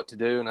analyze what to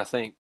do. And I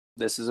think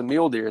this is a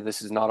mule deer.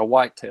 This is not a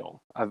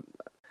whitetail. I've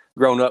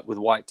grown up with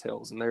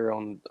whitetails, and they're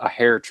on a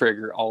hair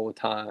trigger all the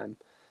time.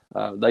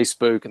 They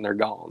spook and they're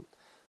gone.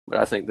 But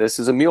I think this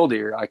is a mule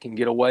deer. I can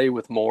get away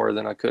with more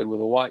than I could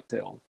with a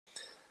whitetail.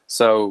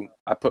 So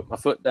I put my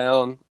foot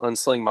down,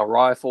 unsling my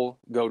rifle,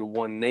 go to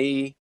one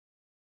knee,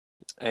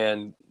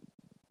 and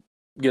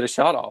get a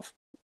shot off.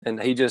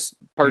 And he just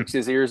perks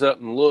his ears up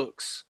and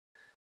looks.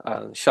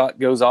 Shot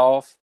goes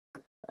off,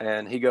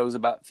 and he goes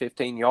about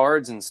 15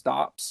 yards and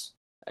stops,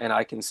 and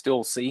I can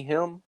still see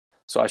him.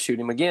 So I shoot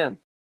him again.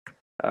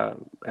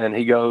 And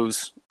he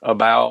goes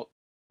about,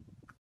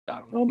 I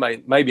don't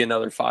know, maybe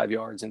another 5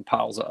 yards and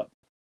piles up.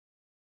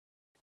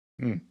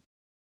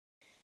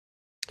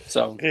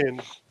 So,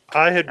 and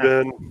I had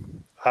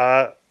been,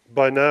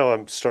 by now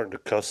I'm starting to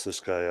cuss this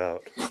guy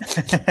out.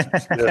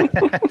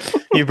 Yeah.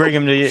 You bring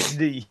him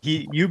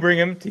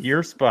to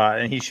your spot,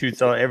 and he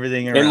shoots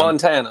everything around. In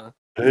Montana.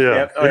 Yeah.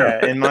 Yep. Oh,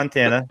 yeah. In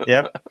Montana.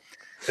 Yep.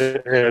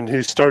 And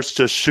he starts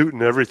just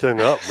shooting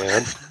everything up,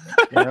 man.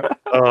 Yep.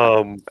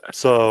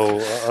 So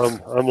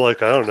I'm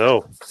like, I don't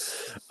know.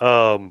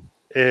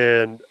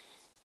 And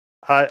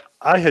I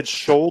had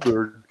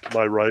shouldered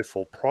my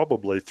rifle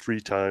probably 3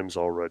 times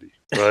already,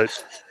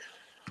 right?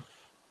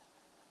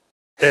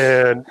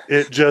 And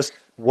it just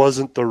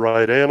wasn't the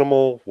right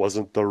animal,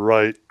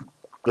 the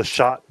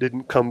shot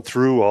didn't come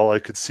through. All I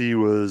could see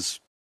was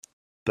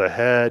the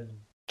head.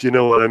 Do you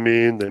know what I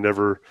mean? They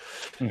never,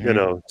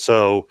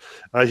 so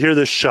I hear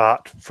this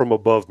shot from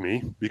above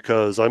me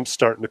because I'm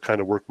starting to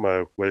kind of work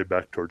my way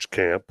back towards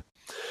camp.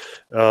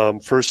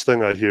 First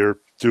thing I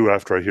do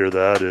after I hear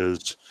that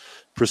is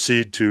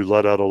proceed to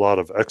let out a lot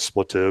of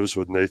expletives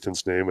with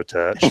Nathan's name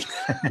attached.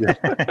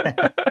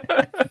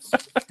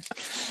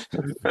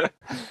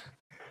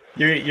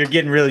 You're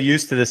getting really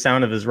used to the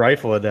sound of his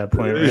rifle at that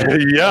point, right?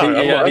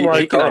 Yeah,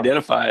 he can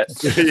identify it.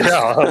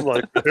 Yeah, I'm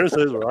like, there's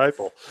his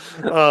rifle.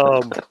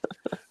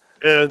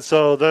 And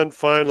so then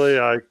finally,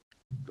 I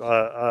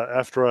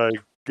after I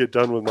get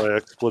done with my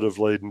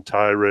expletive-laden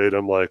tirade,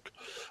 I'm like,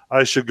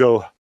 I should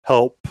go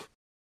help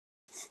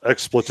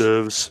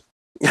expletives,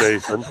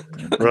 Nathan,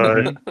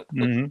 right?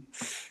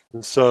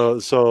 Mm-hmm.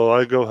 So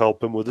I go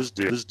help him with his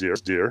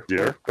deer,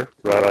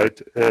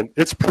 right? And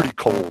it's pretty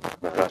cold,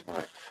 man.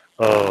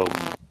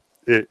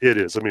 It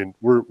is. I mean,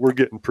 we're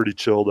getting pretty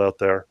chilled out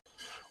there,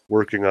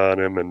 working on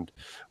him, and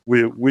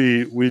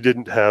we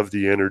didn't have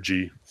the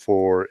energy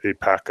for a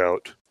pack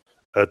out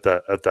at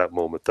that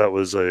moment. That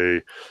was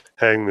a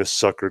hang this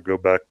sucker, go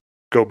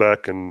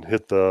back and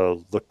hit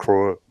the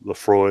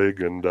Freud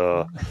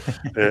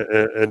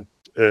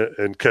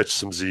and catch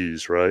some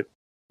Z's, right?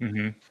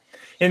 Mm-hmm.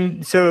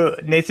 And so,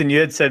 Nathan, you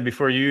had said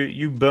before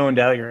you boned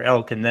out your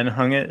elk and then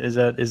hung it. Is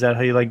that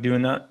how you like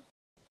doing that?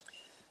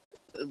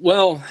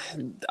 Well,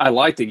 I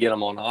like to get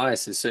them on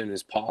ice as soon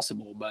as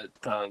possible, but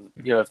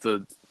if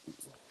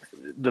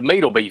the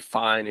meat will be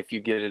fine if you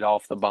get it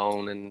off the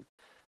bone and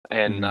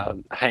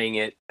hang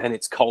it, and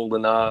it's cold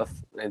enough,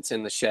 it's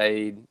in the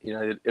shade,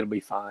 it'll be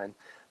fine.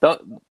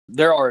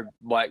 There are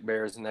black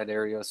bears in that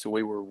area, so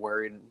we were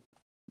worried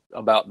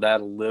about that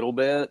a little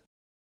bit.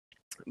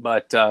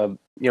 But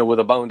with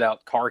a boned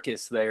out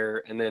carcass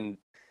there, and then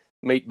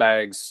meat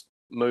bags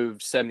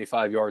moved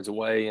 75 yards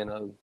away and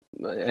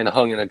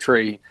hung in a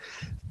tree,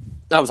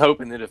 I was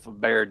hoping that if a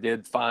bear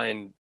did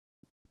find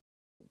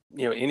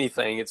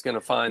anything, it's going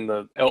to find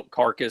the elk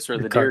carcass or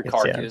the deer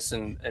carcass,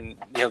 and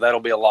that'll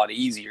be a lot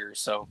easier.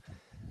 So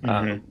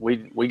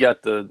we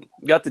got the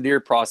deer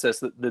process.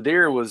 The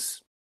deer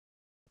was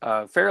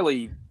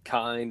fairly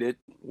kind. It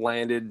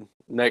landed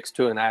next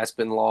to an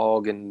aspen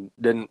log and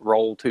didn't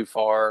roll too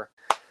far.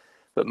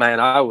 But man,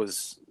 I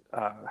was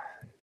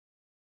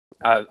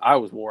I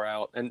was wore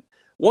out. And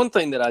one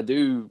thing that I've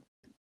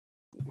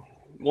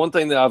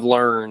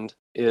learned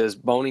is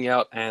boning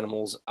out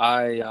animals.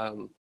 I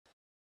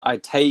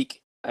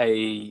take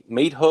a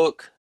meat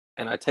hook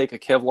and I take a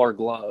Kevlar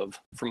glove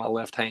for my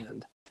left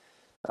hand.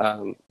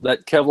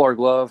 That Kevlar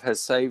glove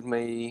has saved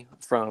me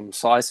from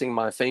slicing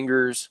my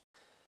fingers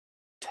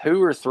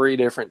 2 or 3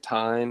 different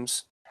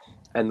times,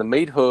 and the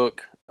meat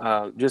hook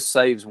just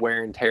saves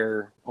wear and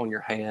tear on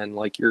your hand.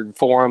 Like your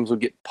forearms will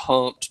get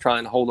pumped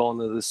trying to hold on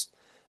to this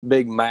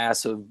big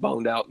mass of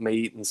boned out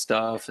meat and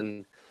stuff,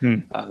 and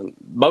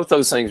both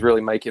those things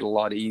really make it a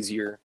lot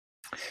easier.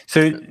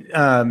 So,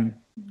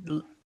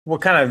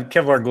 what kind of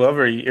Kevlar glove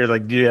are you? Or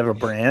like, do you have a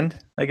brand?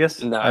 I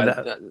guess. No,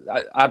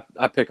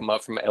 I pick them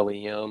up from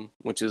LEM,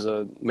 which is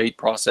a meat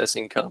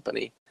processing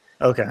company.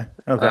 Okay.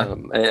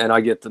 And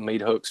I get the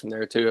meat hooks from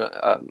there too.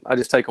 I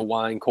just take a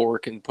wine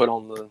cork and put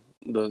on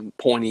the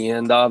pointy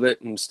end of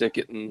it and stick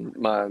it in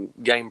my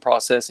game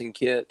processing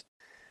kit.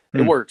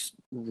 It works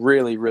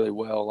really, really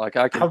well. Like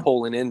I can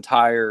pull an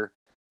entire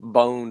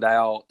boned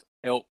out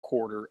elk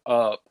quarter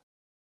up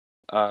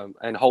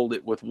and hold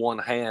it with one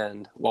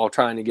hand while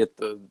trying to get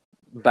the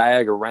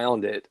bag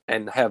around it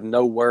and have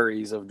no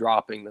worries of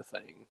dropping the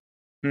thing.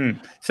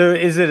 So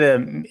is it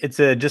it's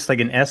just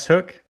like an S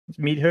hook,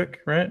 meat hook,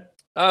 right?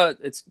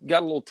 It's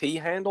got a little T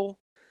handle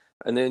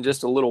and then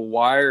just a little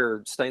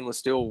wire, stainless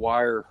steel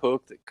wire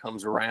hook that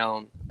comes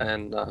around.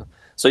 And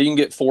so you can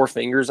get 4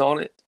 fingers on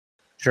it.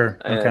 Sure.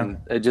 And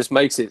it just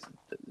makes it,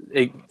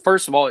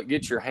 first of all, it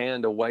gets your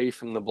hand away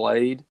from the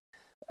blade.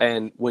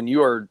 And when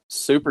you are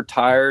super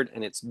tired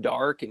and it's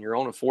dark and you're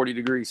on a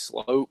 40-degree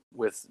slope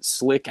with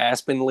slick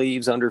aspen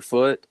leaves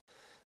underfoot,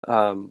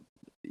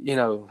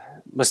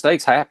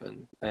 mistakes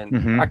happen.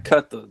 And I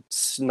cut the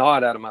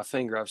snot out of my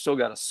finger. I've still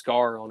got a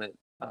scar on it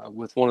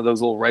with one of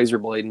those little razor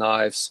blade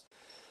knives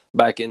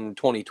back in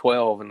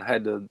 2012 and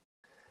had to,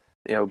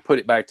 put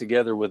it back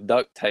together with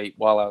duct tape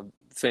while I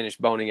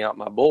finished boning out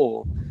my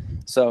bull.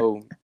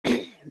 So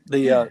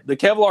the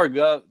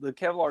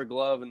Kevlar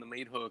glove and the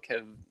meat hook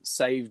have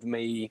saved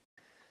me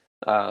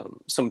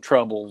some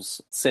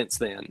troubles since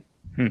then.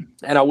 And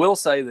I will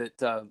say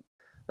that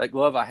that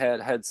glove I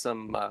had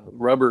some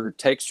rubber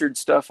textured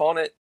stuff on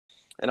it,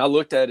 and I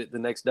looked at it the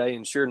next day,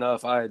 and sure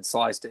enough, I had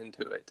sliced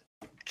into it.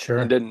 Sure.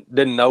 And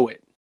didn't know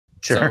it.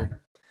 Sure.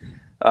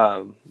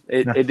 So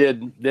it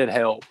did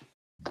help.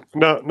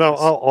 Now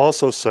I'll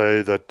also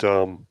say that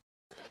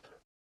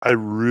I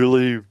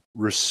really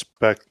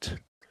respect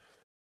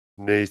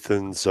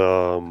Nathan's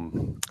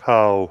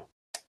how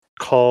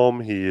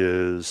calm he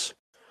is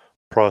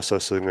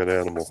processing an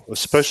animal,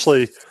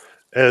 especially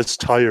as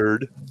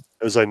tired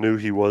as I knew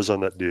he was on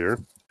that deer.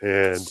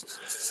 And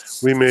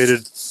we made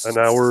it an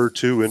hour or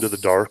 2 into the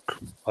dark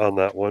on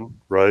that one,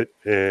 right?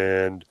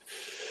 And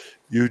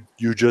you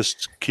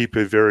just keep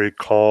a very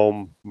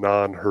calm,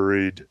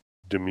 non-hurried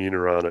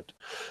demeanor on it.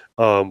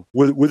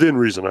 Within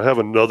reason. I have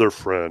another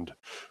friend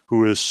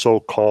who is so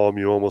calm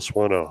you almost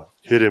want to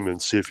hit him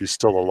and see if he's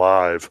still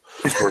alive,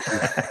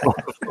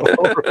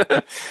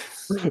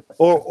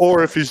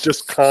 or if he's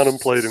just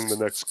contemplating the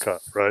next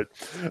cut, right?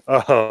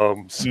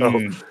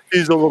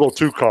 He's a little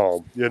too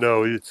calm. You're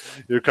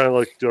kind of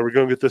like, are we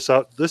going to get this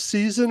out this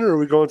season, or are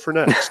we going for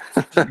next?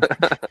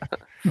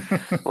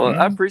 Well,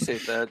 I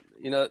appreciate that.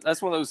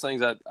 That's one of those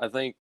things I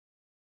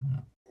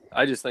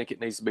just think it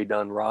needs to be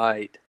done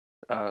right.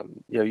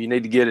 You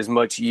need to get as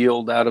much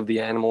yield out of the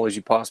animal as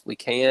you possibly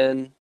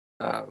can.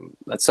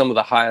 That's some of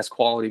the highest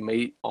quality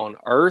meat on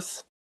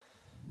earth.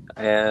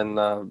 And,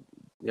 I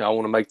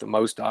want to make the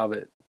most of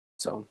it.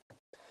 So,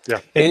 yeah.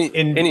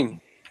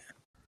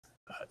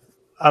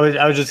 I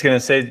was just going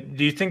to say,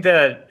 do you think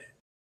that,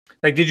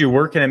 like, did you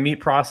work in a meat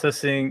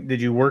processing?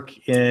 Did you work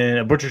in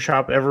a butcher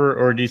shop ever?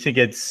 Or do you think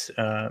it's,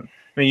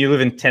 you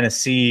live in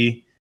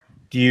Tennessee.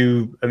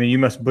 You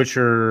must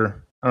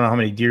butcher, I don't know how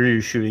many deer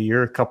you shoot a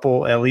year,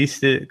 at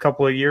least a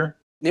couple a year?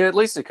 Yeah, at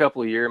least a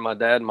couple a year. My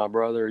dad and my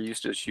brother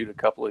used to shoot a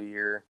couple a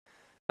year.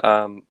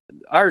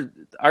 Our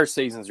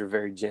seasons are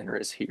very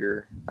generous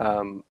here.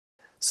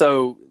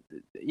 So,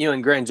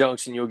 in Grand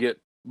Junction, you'll get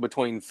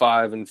between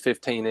 5 and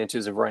 15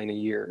 inches of rain a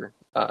year.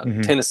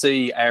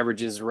 Tennessee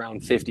averages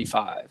around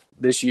 55.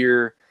 This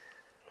year,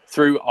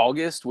 through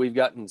August, we've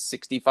gotten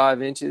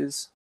 65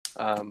 inches.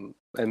 And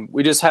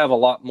we just have a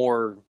lot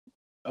more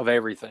of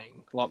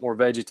everything, a lot more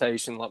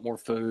vegetation, a lot more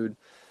food.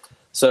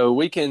 So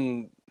we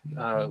can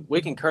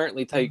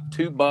currently take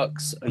 2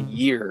 bucks a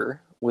year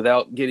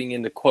without getting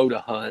into quota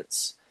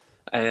hunts.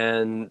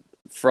 And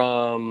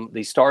from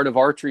the start of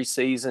archery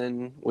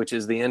season, which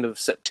is the end of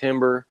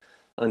September,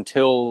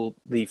 until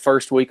the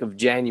first week of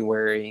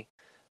January,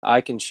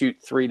 I can shoot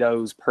 3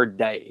 does per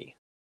day.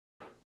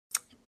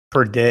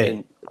 Per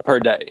day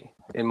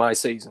in my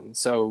season.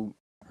 So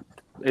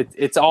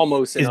it's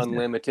almost an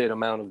unlimited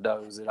amount of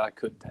does that I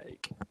could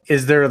take.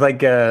 Is there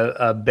like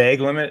a bag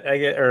limit, I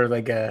guess, or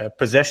like a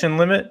possession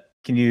limit?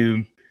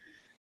 No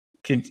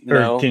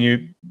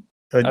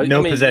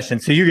possession.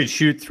 So you could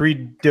shoot 3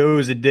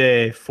 does a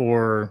day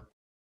for.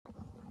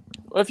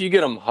 Well, if you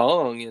get them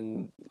hung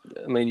and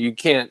I mean, you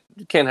can't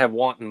have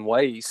wanton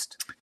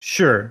waste.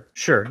 Sure.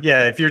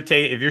 Yeah, if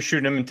you're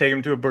shooting them and taking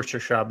them to a butcher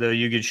shop, though,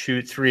 you could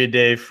shoot 3 a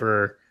day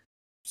for,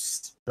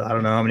 I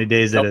don't know how many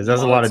days that is.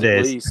 That's a lot of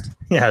days. At least.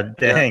 Yeah,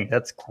 dang,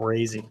 that's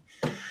crazy.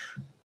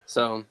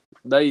 So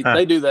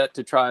they do that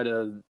to try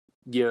to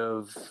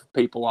give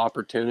people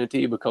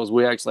opportunity, because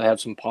we actually have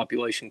some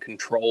population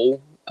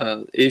control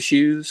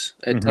issues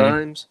at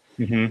times.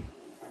 Mm-hmm.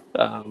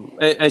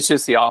 It's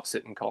just the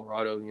opposite in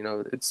Colorado. You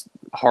know, it's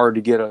hard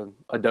to get a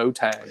doe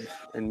tag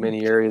in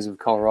many areas of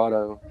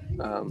Colorado.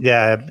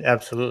 Yeah,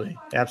 absolutely.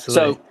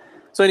 So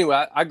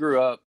anyway, I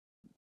grew up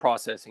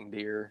processing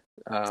deer.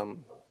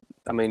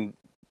 I mean,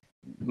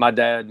 my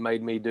dad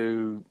made me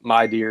do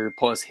my deer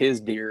plus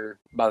his deer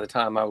by the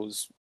time I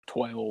was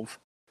 12.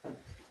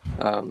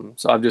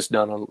 So I've just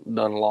done a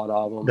lot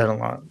of them. Done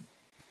a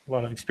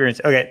lot of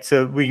experience. Okay,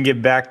 so we can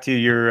get back to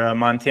your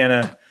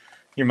Montana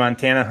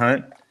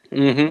hunt.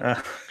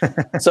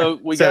 Mm-hmm. So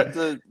we got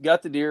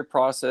the deer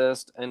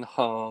processed and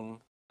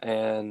hung,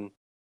 and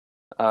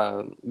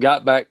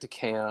got back to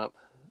camp.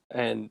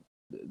 And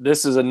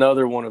this is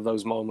another one of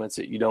those moments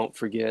that you don't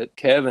forget.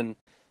 Kevin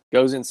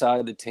goes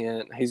inside the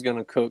tent. He's going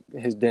to cook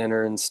his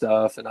dinner and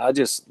stuff, and I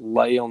just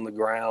lay on the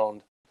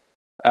ground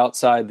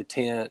outside the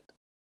tent.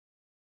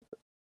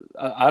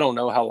 I don't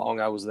know how long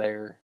I was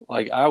there.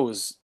 Like, I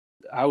was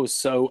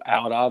so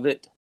out of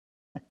it.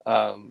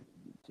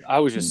 I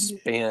was just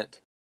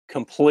spent,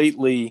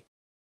 completely,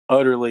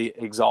 utterly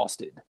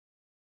exhausted.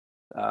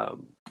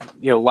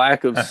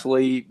 Lack of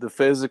sleep, the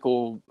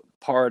physical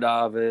part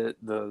of it,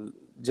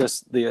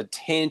 the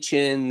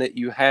attention that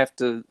you have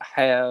to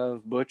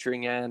have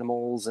butchering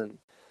animals and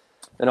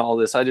all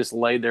this. I just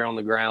laid there on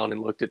the ground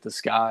and looked at the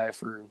sky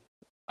for,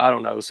 I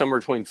don't know, somewhere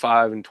between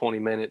 5 and 20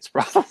 minutes,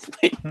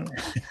 probably.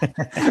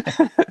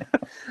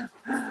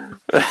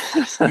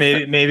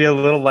 maybe a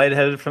little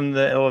lightheaded from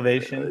the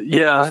elevation.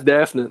 Yeah,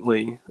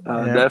 definitely.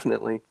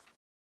 Definitely.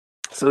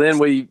 So then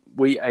we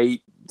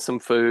ate some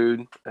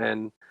food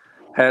and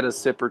had a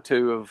sip or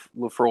two of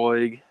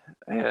Lefroy,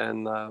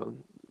 and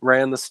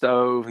ran the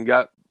stove and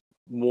got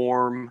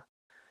warm,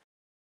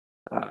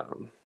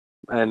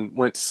 and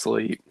went to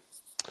sleep.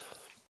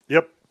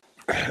 Yep.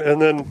 And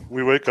then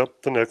we wake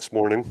up the next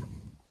morning,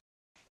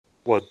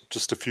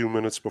 just a few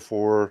minutes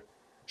before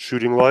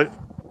shooting light?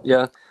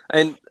 Yeah.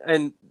 And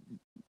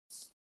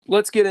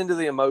let's get into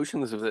the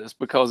emotions of this,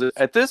 because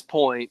at this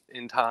point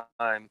in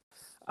time,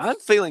 I'm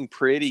feeling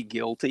pretty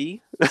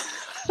guilty.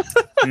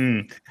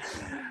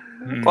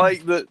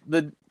 Like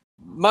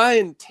my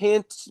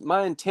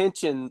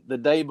intention the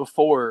day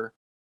before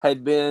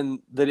had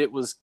been that it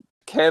was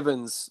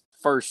Kevin's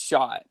first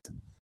shot.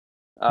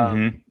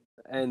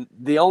 And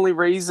the only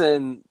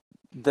reason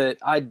that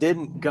I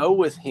didn't go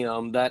with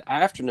him that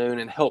afternoon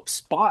and help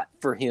spot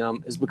for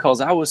him is because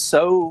I was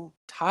so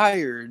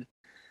tired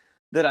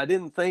that I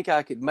didn't think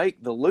I could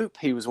make the loop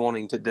he was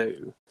wanting to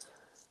do.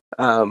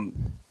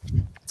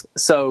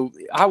 So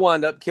I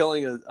wound up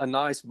killing a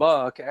nice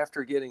buck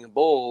after getting a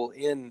bull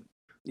in,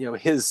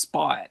 his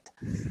spot.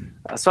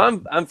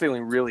 So I'm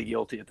feeling really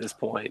guilty at this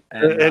point.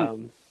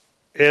 And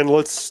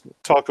let's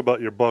talk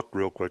about your buck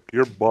real quick.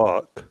 Your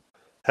buck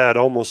had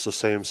almost the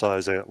same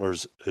size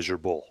antlers as your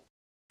bull.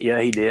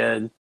 Yeah, he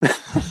did.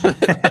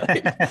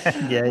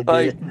 Yeah, he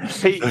did.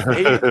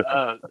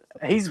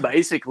 He's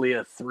basically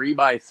a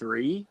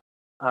 3x3.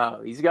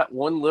 He's got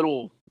one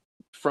little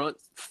front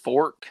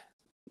fork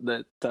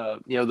that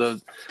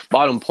the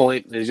bottom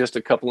point is just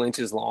a couple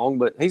inches long,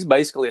 but he's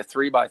basically a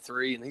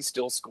 3x3, and he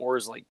still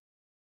scores like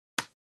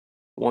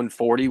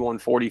 140,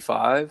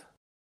 145.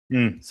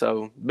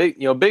 So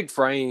big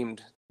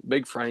framed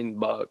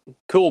buck,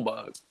 cool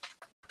buck.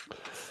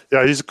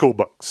 Yeah, he's a cool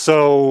buck.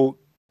 So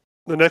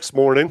the next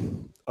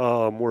morning,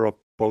 we're up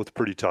both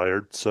pretty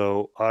tired.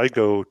 So I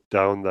go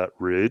down that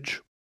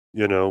ridge,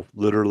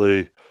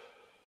 literally.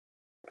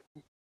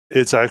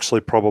 It's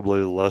actually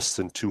probably less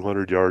than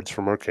 200 yards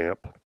from our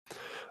camp.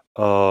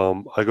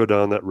 I go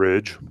down that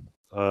ridge.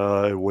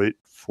 I wait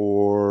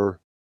for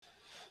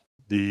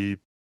the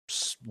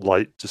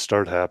light to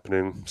start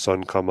happening,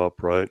 sun come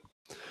up, right?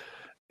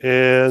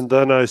 And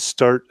then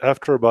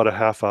after about a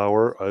half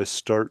hour, I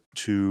start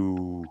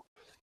to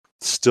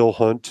still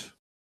hunt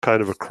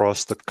kind of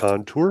across the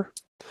contour,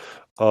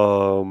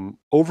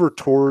 over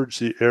towards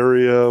the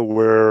area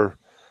where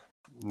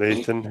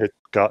Nathan had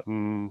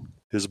gotten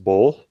his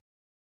bull.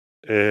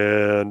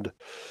 And,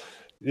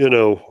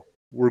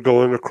 we're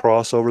going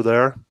across over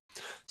there,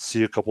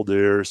 see a couple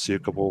deer, see a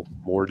couple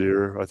more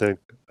deer, I think.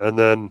 And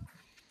then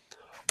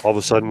all of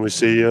a sudden we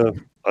see a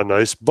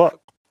nice buck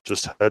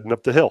just heading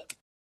up the hill,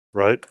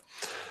 right?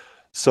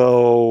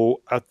 So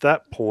at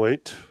that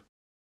point,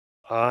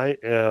 I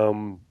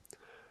think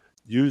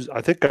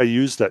I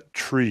used that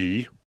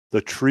tree,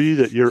 the tree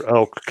that your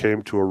elk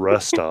came to a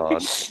rest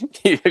on.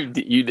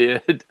 You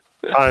did.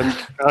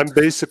 I'm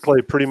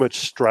basically pretty much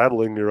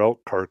straddling your elk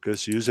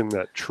carcass, using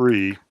that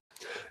tree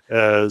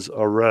as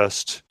a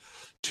rest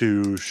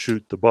to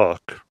shoot the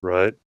buck,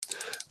 right?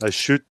 I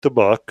shoot the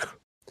buck.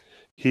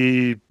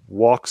 He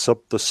walks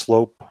up the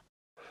slope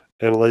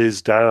and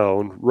lays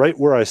down right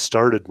where I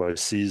started my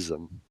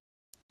season.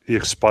 He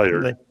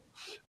expired.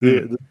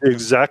 The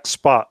exact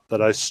spot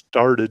that I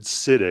started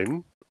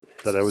sitting,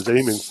 that I was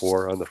aiming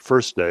for on the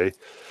first day,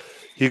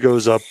 he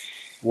goes up,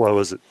 what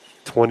was it,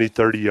 20,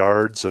 30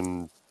 yards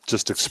and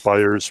just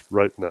expires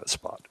right in that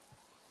spot.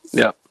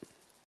 Yeah.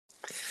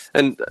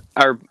 And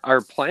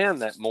our plan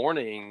that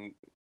morning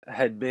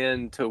had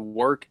been to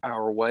work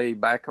our way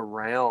back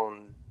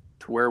around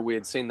to where we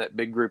had seen that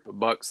big group of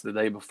bucks the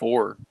day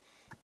before.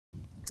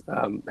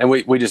 And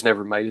we just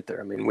never made it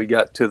there. I mean, we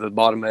got to the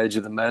bottom edge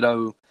of the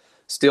meadow,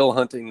 still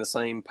hunting the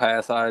same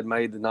path I had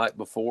made the night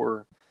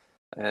before,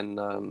 and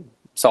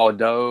saw a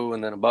doe,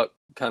 and then a buck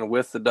kind of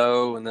with the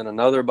doe, and then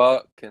another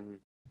buck. And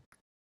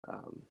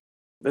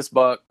this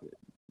buck,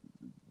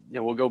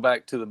 we'll go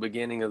back to the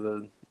beginning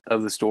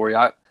of the story.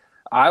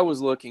 I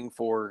was looking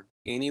for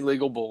any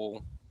legal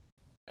bull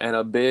and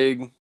a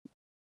big,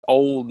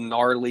 old,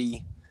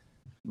 gnarly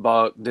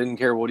buck. Didn't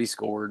care what he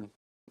scored.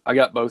 I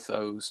got both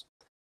those.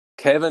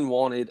 Kevin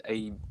wanted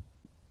a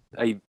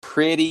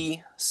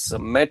pretty,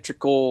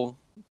 symmetrical,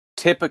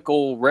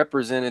 typical,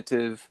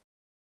 representative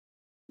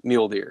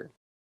mule deer.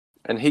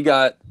 And he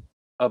got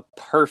a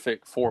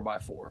perfect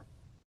 4x4.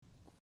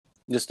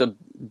 Just a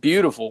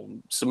beautiful,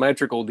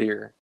 symmetrical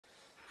deer.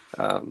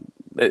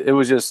 It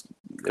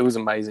was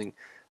amazing.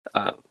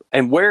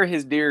 And where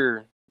his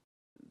deer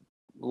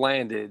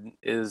landed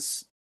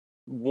is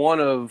one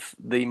of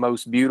the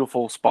most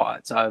beautiful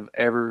spots I've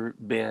ever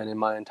been in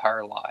my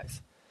entire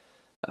life.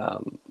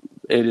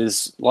 It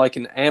is like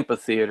an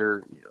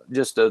amphitheater,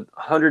 just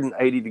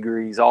 180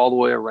 degrees all the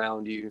way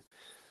around you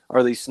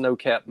are these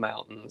snow-capped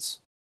mountains.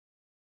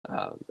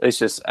 It's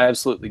just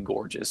absolutely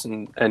gorgeous.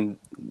 And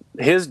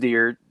his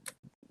deer,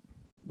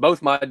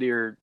 both my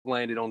deer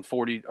landed on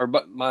 40, or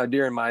my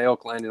deer and my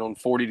elk landed on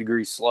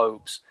 40-degree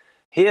slopes.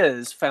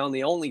 His found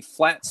the only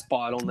flat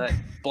spot on that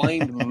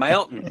blamed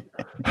mountain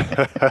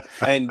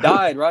and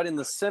died right in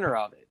the center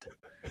of it.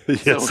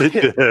 Yes, so, it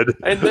did.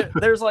 And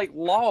there's like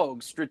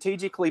logs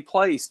strategically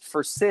placed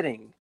for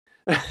sitting.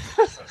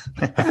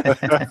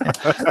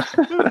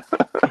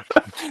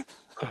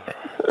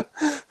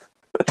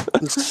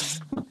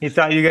 He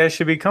thought you guys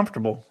should be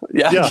comfortable.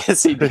 Yeah. I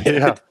guess he did.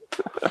 Yeah.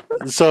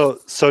 So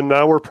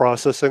now we're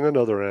processing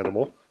another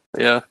animal.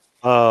 Yeah.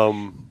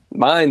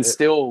 Mine's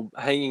still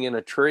hanging in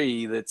a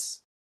tree.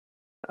 That's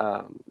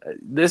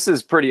this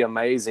is pretty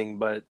amazing,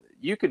 but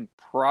you could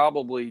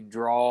probably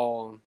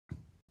draw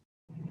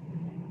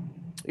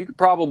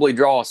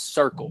a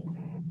circle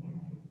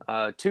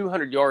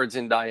 200 yards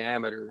in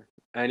diameter,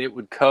 and it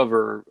would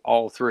cover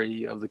all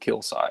three of the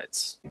kill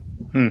sites.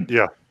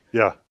 Yeah,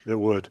 it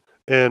would.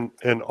 And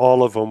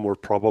all of them were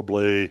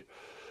probably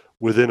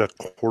within a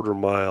quarter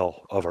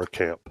mile of our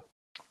camp.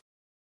 I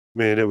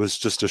mean, it was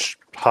just a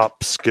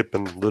hop, skip,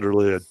 and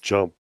literally a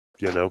jump,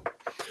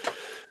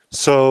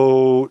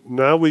 So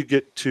now we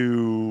get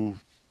to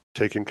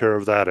taking care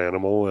of that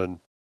animal and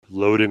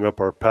loading up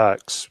our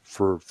packs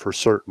for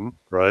certain,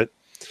 right?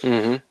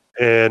 Mm-hmm.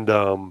 And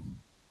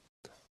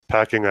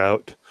packing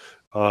out.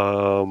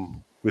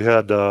 We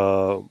had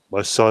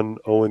my son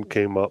Owen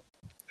came up,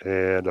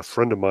 and a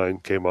friend of mine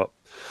came up.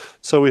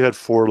 So we had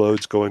 4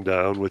 loads going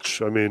down,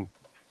 which, I mean,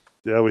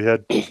 yeah, we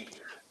had, 2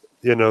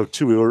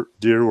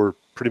 deer were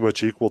pretty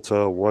much equal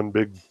to 1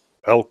 big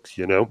elk,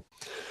 We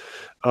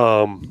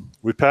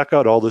pack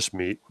out all this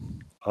meat,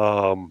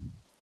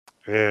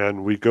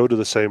 and we go to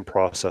the same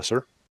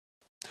processor.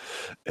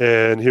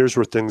 And here's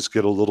where things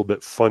get a little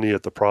bit funny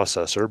at the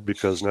processor,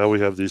 because now we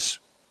have these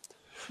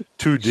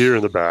 2 deer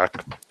in the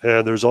back,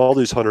 and there's all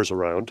these hunters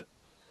around,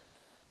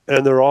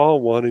 and they're all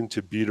wanting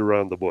to beat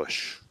around the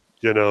bush,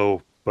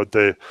 but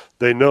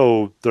they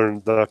know they're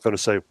not going to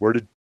say,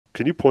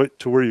 can you point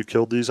to where you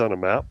killed these on a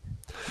map?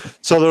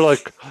 So they're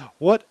like,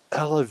 what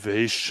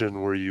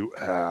elevation were you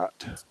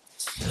at?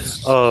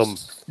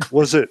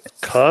 Was it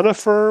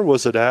conifer?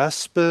 Was it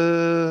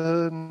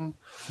aspen?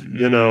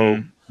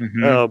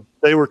 Mm-hmm.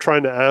 They were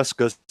trying to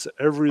ask us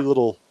every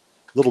little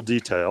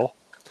detail.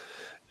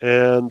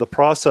 And the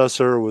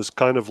processor was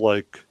kind of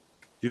like,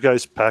 you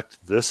guys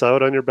packed this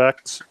out on your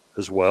backs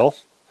as well?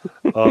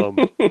 They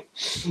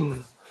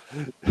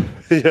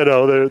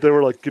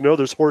were like,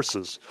 there's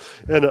horses.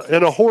 And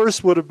a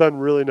horse would have been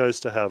really nice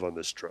to have on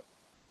this trip.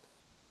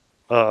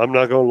 I'm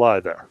not going to lie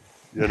there,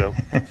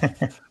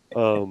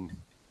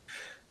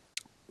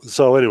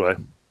 So anyway.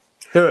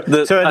 I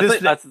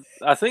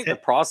think the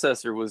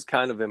processor was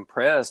kind of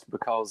impressed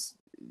because,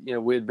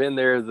 we had been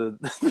there the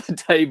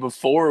day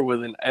before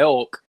with an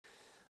elk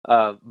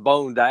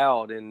boned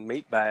out in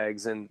meat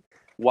bags. And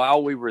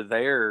while we were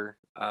there,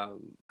 I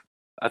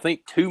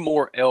think 2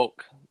 more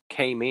elk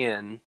came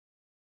in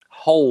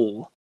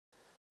whole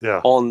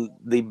on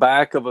the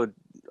back of a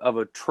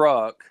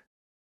truck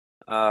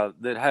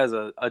that has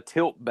a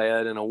tilt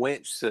bed and a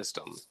winch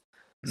system.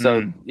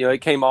 So,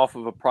 it came off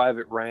of a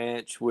private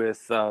ranch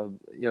with,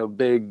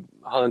 big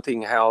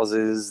hunting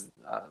houses,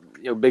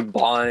 big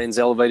blinds,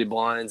 elevated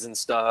blinds and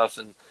stuff.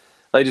 And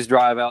they just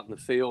drive out in the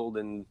field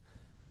and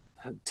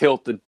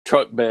tilt the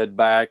truck bed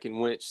back and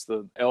winch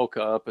the elk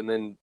up and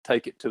then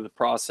take it to the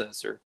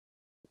processor.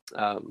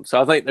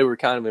 So I think they were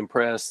kind of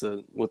impressed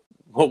with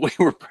what we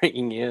were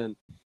bringing in.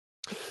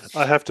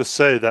 I have to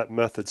say that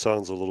method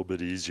sounds a little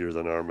bit easier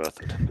than our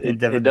method. It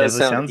does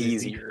sound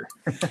easier.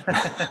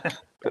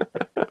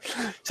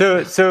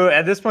 So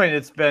at this point,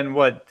 it's been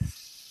what,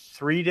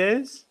 3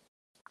 days?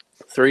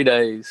 3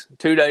 days,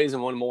 2 days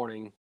and one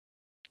morning.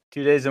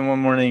 2 days and one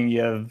morning.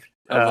 You have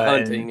of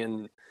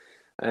hunting,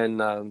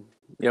 and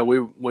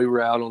we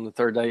were out on the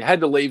third day. Had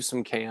to leave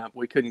some camp.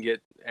 We couldn't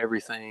get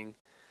everything.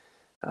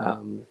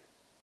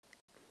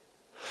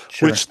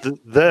 Sure. Which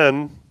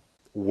then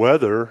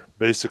weather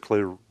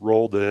basically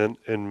rolled in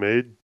and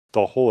made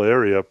the whole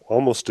area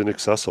almost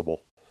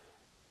inaccessible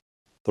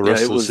the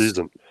rest of the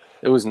season.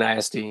 It was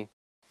nasty.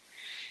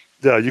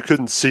 Yeah, you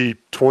couldn't see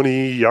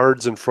 20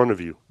 yards in front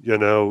of you.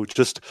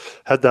 Just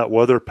had that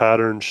weather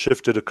pattern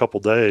shifted a couple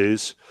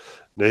days,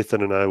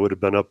 Nathan and I would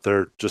have been up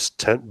there just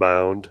tent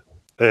bound.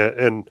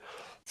 And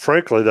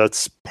frankly,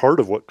 that's part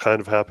of what kind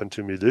of happened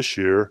to me this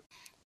year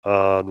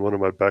on one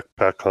of my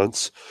backpack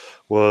hunts.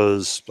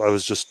 Was I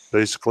was just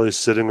basically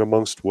sitting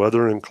amongst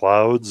weather and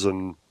clouds,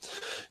 and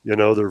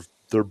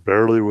there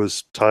barely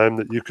was time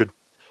that you could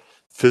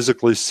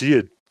physically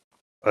see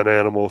an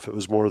animal if it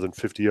was more than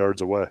 50 yards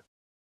away.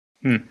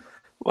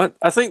 Well,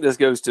 I think this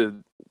goes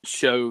to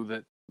show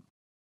that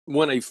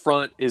when a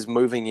front is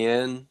moving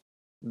in,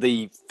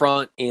 the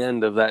front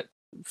end of that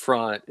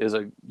front is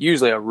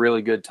usually a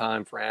really good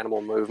time for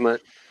animal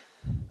movement,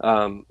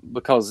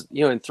 because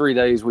in 3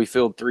 days we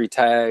filled 3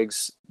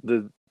 tags.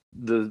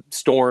 The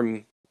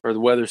storm or the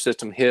weather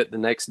system hit the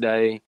next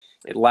day.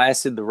 It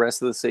lasted the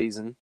rest of the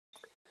season.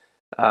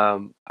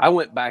 I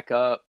went back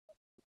up,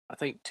 I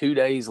think 2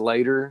 days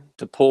later,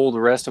 to pull the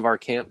rest of our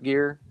camp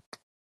gear.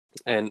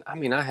 And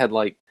I had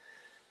like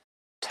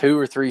 2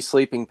 or 3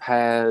 sleeping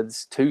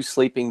pads, 2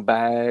 sleeping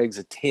bags,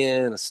 a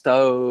tent, a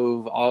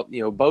stove, all,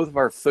 both of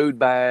our food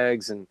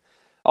bags and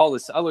all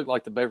this. I looked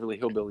like the Beverly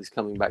Hillbillies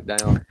coming back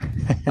down.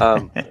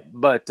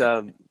 But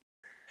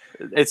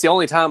it's the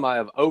only time I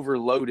have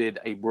overloaded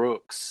a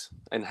Brooks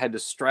and had to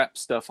strap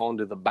stuff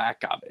onto the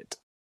back of it.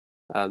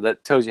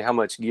 That tells you how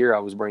much gear I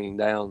was bringing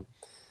down.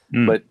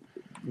 But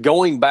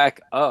going back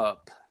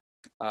up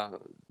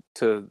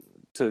to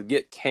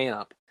get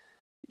camp,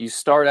 you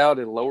start out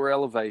at a lower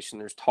elevation.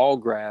 There's tall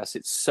grass.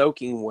 It's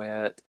soaking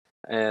wet,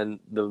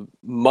 and the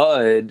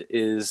mud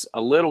is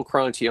a little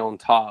crunchy on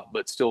top,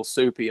 but still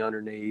soupy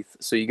underneath.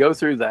 So you go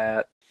through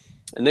that,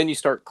 and then you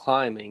start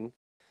climbing,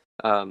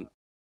 and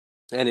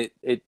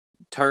it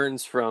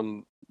turns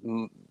from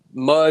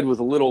mud with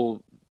a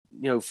little,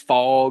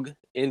 fog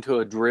into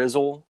a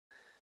drizzle,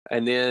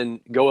 and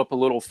then go up a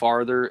little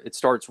farther. It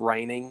starts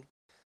raining,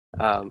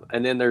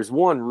 and then there's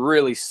one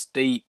really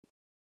steep,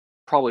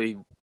 probably,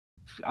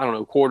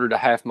 quarter to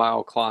half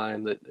mile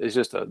climb that is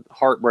just a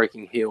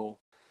heartbreaking hill.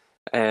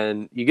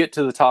 And you get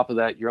to the top of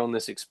that, you're on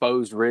this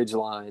exposed ridge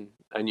line,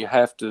 and you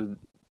have to,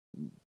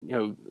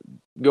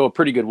 go a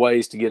pretty good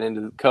ways to get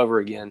into the cover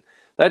again.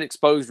 That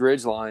exposed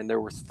ridge line,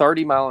 there were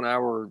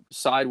 30-mile-an-hour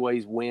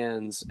sideways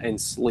winds and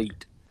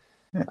sleet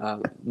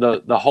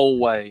the whole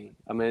way.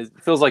 It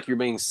feels like you're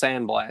being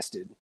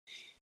sandblasted.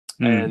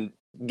 And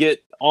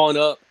get on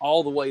up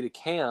all the way to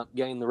camp,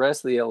 gain the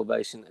rest of the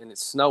elevation, and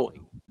it's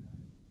snowing.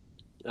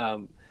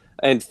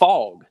 And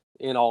fog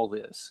in all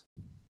this.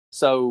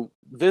 So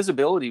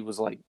visibility was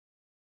like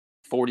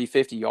 40,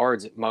 50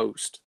 yards at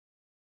most.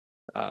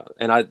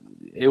 And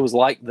it was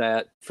like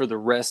that for the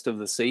rest of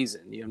the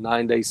season.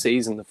 9-day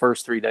season, the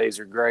first 3 days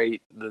are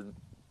great. The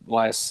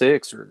last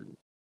 6 are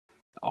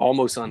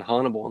almost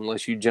unhuntable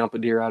unless you jump a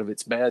deer out of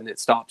its bed and it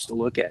stops to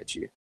look at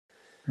you.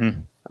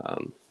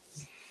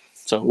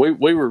 So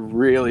we were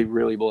really,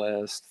 really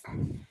blessed.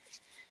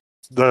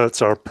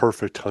 That's our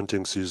perfect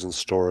hunting season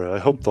story. I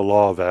hope the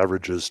law of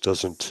averages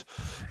doesn't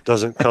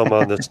come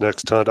on this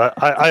next hunt.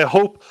 I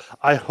hope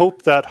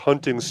that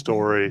hunting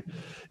story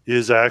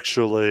is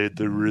actually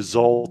the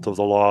result of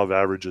the law of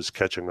averages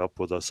catching up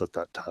with us at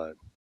that time.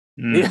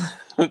 Yeah,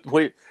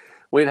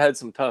 we'd had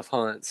some tough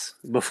hunts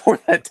before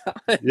that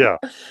time. Yeah.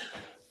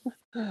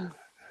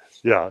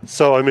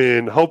 So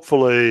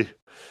hopefully,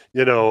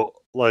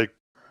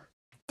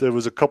 there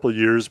was a couple of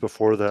years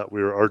before that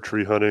we were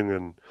archery hunting,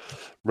 and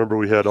remember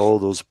we had all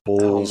those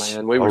bulls. Oh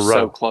man, we were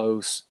so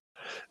close.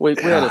 We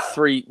had a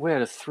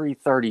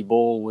 330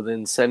 bull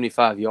within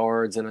 75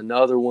 yards, and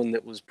another one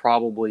that was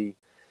probably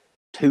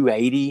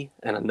 280,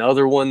 and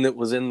another one that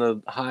was in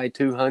the high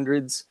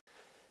 200s,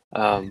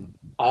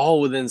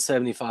 all within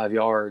 75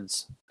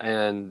 yards,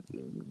 and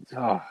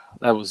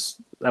that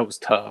was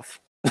tough.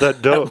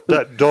 That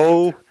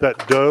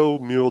doe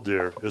mule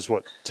deer is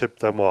what tipped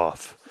them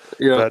off.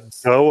 Yeah. That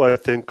doe, I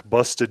think,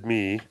 busted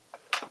me,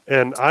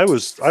 and I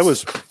was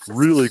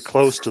really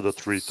close to the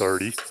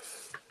 330,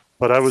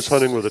 but I was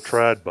hunting with a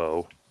trad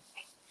bow,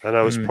 and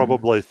I was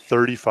probably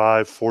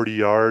 35, 40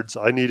 yards.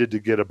 I needed to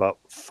get about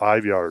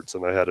 5 yards,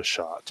 and I had a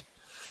shot.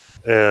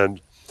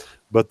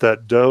 But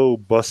that doe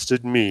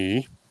busted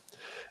me,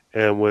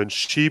 and when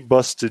she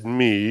busted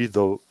me,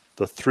 the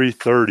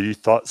 330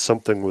 thought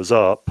something was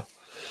up,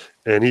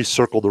 and he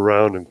circled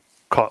around and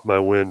caught my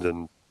wind,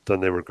 and then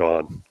they were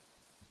gone.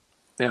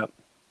 Yeah.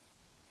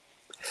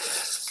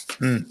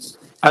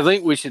 I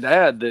think we should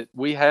add that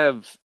we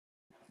have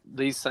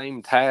these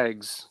same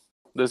tags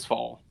this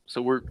fall.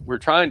 So we're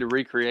trying to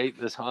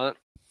recreate this hunt.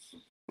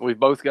 We've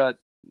both got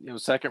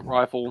second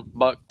rifle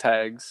buck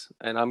tags,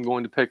 and I'm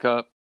going to pick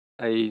up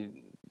a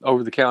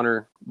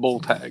over-the-counter bull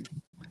tag.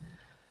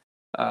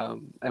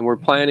 And we're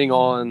planning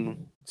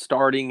on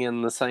starting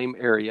in the same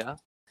area.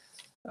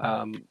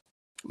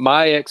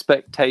 My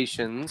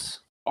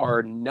expectations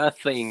are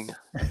nothing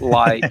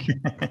like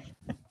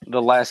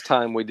the last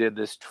time we did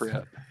this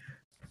trip.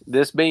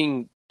 This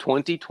being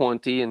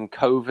 2020 and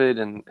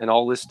COVID and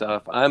all this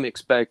stuff, I'm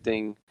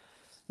expecting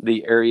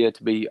the area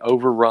to be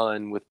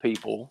overrun with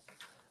people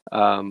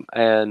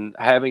and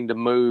having to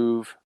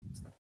move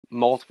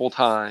multiple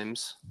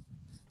times,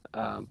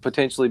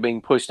 potentially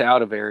being pushed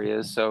out of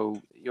areas. So,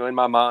 in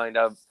my mind,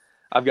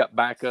 I've got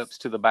backups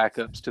to the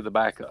backups to the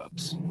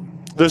backups.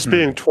 This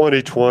being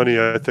 2020,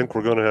 I think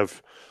we're going to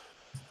have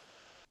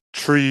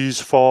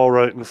trees fall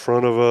right in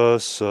front of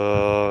us.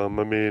 I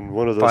mean,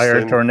 one of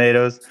those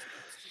tornadoes.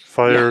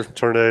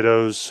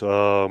 Tornadoes,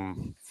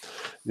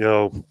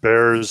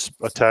 bears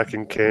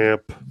attacking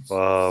camp.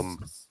 Or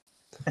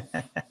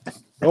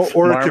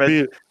it could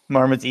be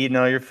marmots eating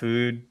all your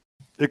food.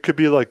 It could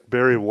be like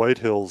Barry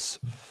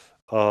Whitehill's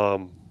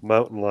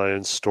mountain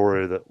lion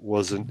story that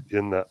wasn't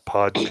in that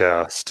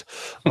podcast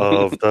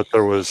of that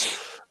there was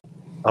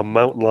a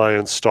mountain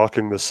lion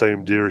stalking the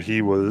same deer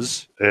he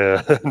was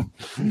and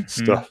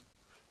stuff.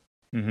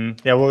 Mm-hmm.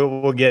 Yeah,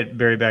 we'll get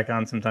Barry back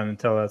on sometime and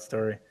tell that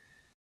story.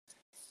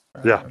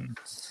 Yeah.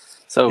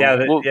 So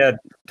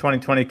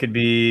 2020 could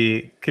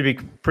be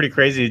pretty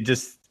crazy.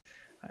 Just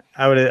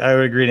I would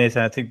agree,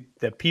 Nathan. I think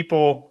that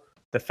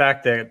the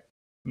fact that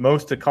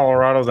most of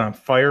Colorado's on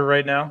fire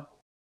right now.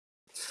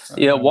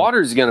 Yeah, water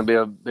is going to be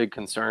a big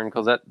concern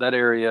because that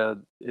area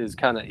is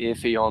kind of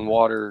iffy on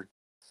water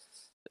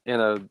in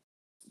a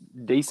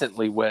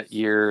decently wet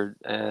year,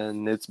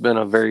 and it's been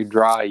a very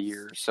dry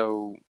year.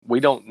 So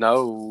we don't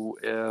know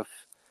if,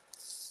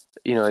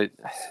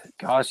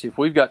 if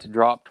we've got to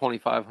drop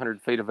 2,500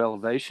 feet of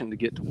elevation to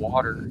get to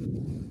water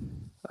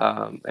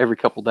every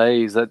couple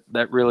days,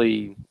 that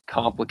really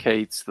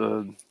complicates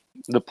the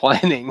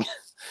planning.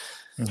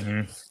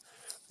 Mm-hmm.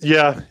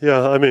 Yeah.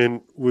 I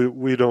mean,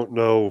 we don't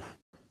know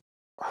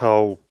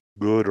how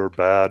good or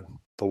bad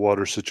the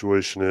water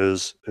situation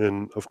is,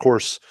 and of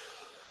course,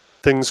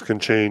 things can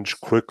change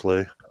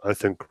quickly. I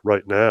think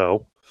right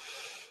now,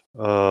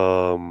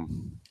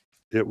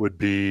 it would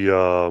be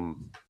I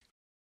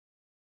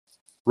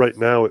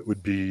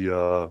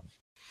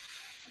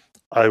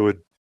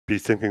would be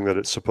thinking that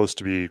it's supposed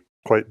to be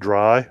quite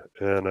dry,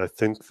 and I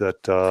think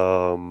that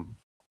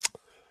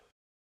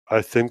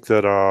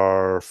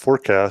our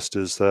forecast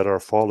is that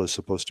our fall is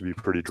supposed to be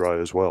pretty dry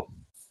as well.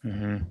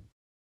 Mm-hmm.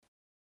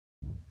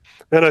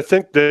 And I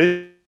think,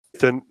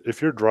 Nathan,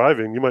 if you're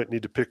driving, you might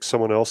need to pick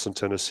someone else in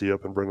Tennessee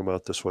up and bring them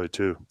out this way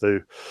too. They,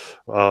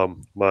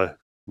 my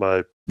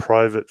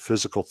private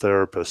physical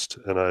therapist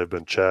and I have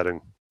been chatting.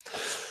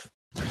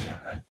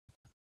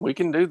 We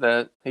can do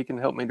that. He can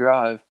help me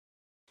drive.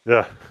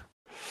 Yeah.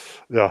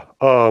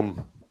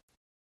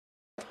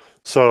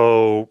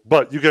 So,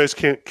 but you guys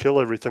can't kill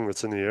everything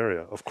that's in the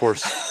area, of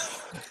course.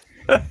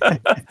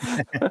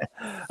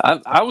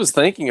 I was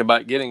thinking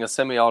about getting a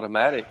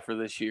semi-automatic for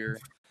this year.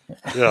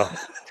 Yeah.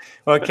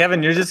 Well,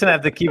 Kevin, you're just gonna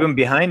have to keep them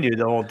behind you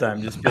the whole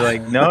time. Just be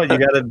like, no, you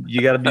gotta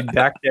be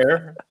back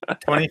there,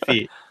 20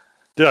 feet.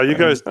 Yeah, you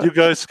guys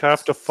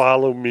have to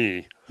follow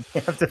me.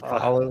 You have to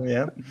follow.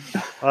 Yeah.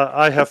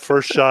 I have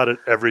first shot at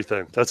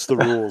everything. That's the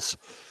rules.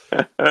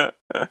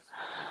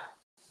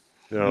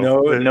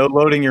 No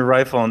loading your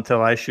rifle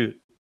until I shoot.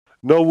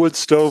 No wood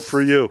stove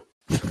for you.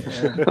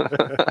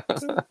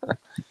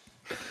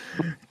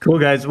 Cool,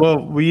 guys.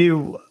 Well, we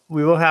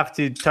will have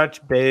to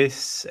touch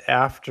base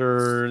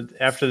after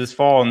this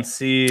fall and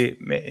see.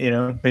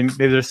 Maybe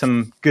there's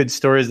some good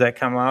stories that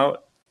come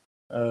out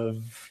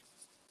of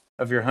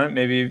your hunt.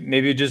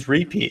 Maybe just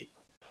repeat.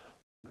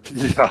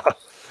 Yeah,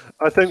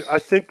 I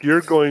think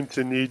you're going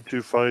to need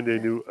to find a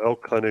new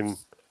elk hunting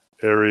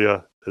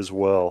area as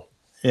well.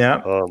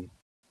 Yeah.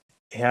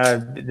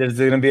 There's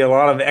going to be a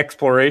lot of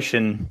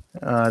exploration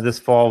this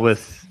fall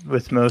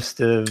with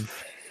most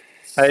of.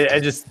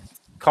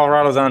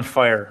 Colorado's on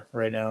fire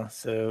right now,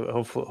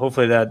 so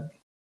hopefully that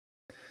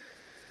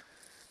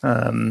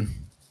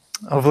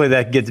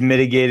gets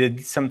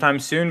mitigated sometime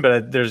soon.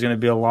 But there's going to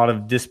be a lot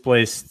of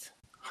displaced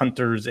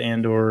hunters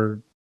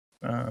and/or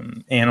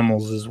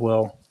animals as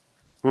well.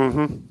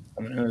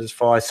 Mm-hmm. This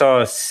fall, I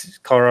saw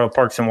Colorado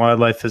Parks and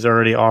Wildlife is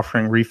already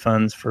offering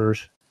refunds for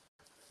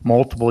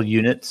multiple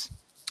units.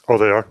 Oh,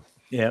 they are?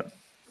 Yeah.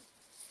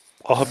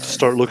 I'll have to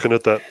start looking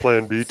at that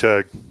Plan B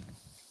tag.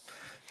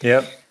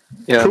 Yep.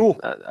 Yeah. Cool.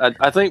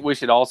 I think we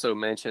should also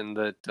mention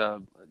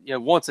that,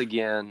 once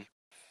again,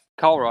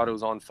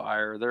 Colorado's on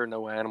fire. There are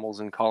no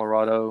animals in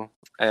Colorado,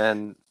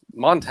 and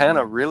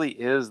Montana really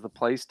is the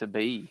place to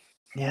be.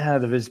 Yeah,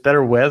 there's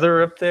better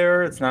weather up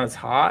there. It's not as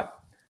hot.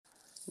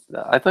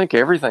 I think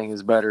everything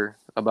is better.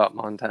 about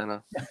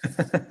Montana.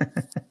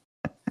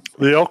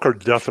 The elk are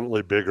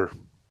definitely bigger.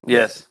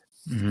 Yes,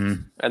 Mm-hmm.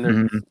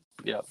 and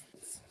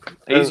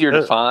they're easier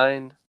to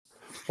find.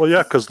 Well,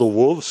 yeah, because the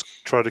wolves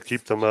try to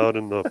keep them out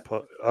in the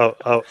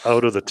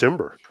out of the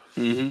timber.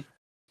 Mm-hmm.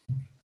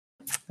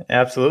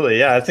 Absolutely,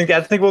 yeah. I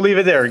think we'll leave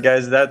it there,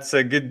 guys. That's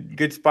a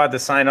good spot to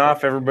sign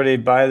off. Everybody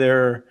buy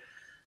their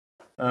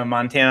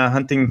Montana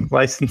hunting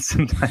license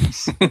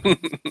sometimes.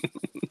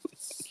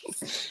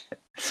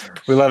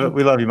 We love it.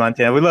 We love you,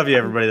 Montana. We love you,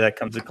 everybody that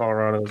comes to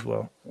Colorado as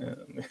well.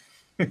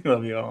 We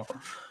love you all.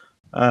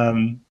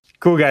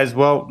 Cool, guys.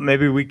 Well,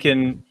 maybe we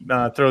can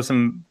throw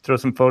some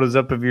photos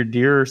up of your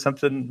deer or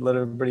something. Let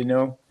everybody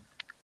know.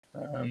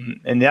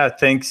 And yeah,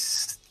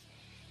 thanks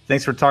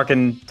for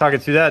talking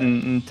through that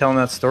and telling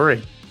that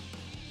story.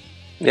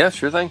 Yeah,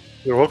 sure thing.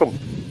 You're welcome.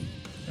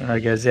 All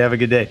right, guys. Have a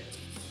good day.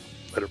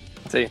 Later.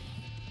 See you.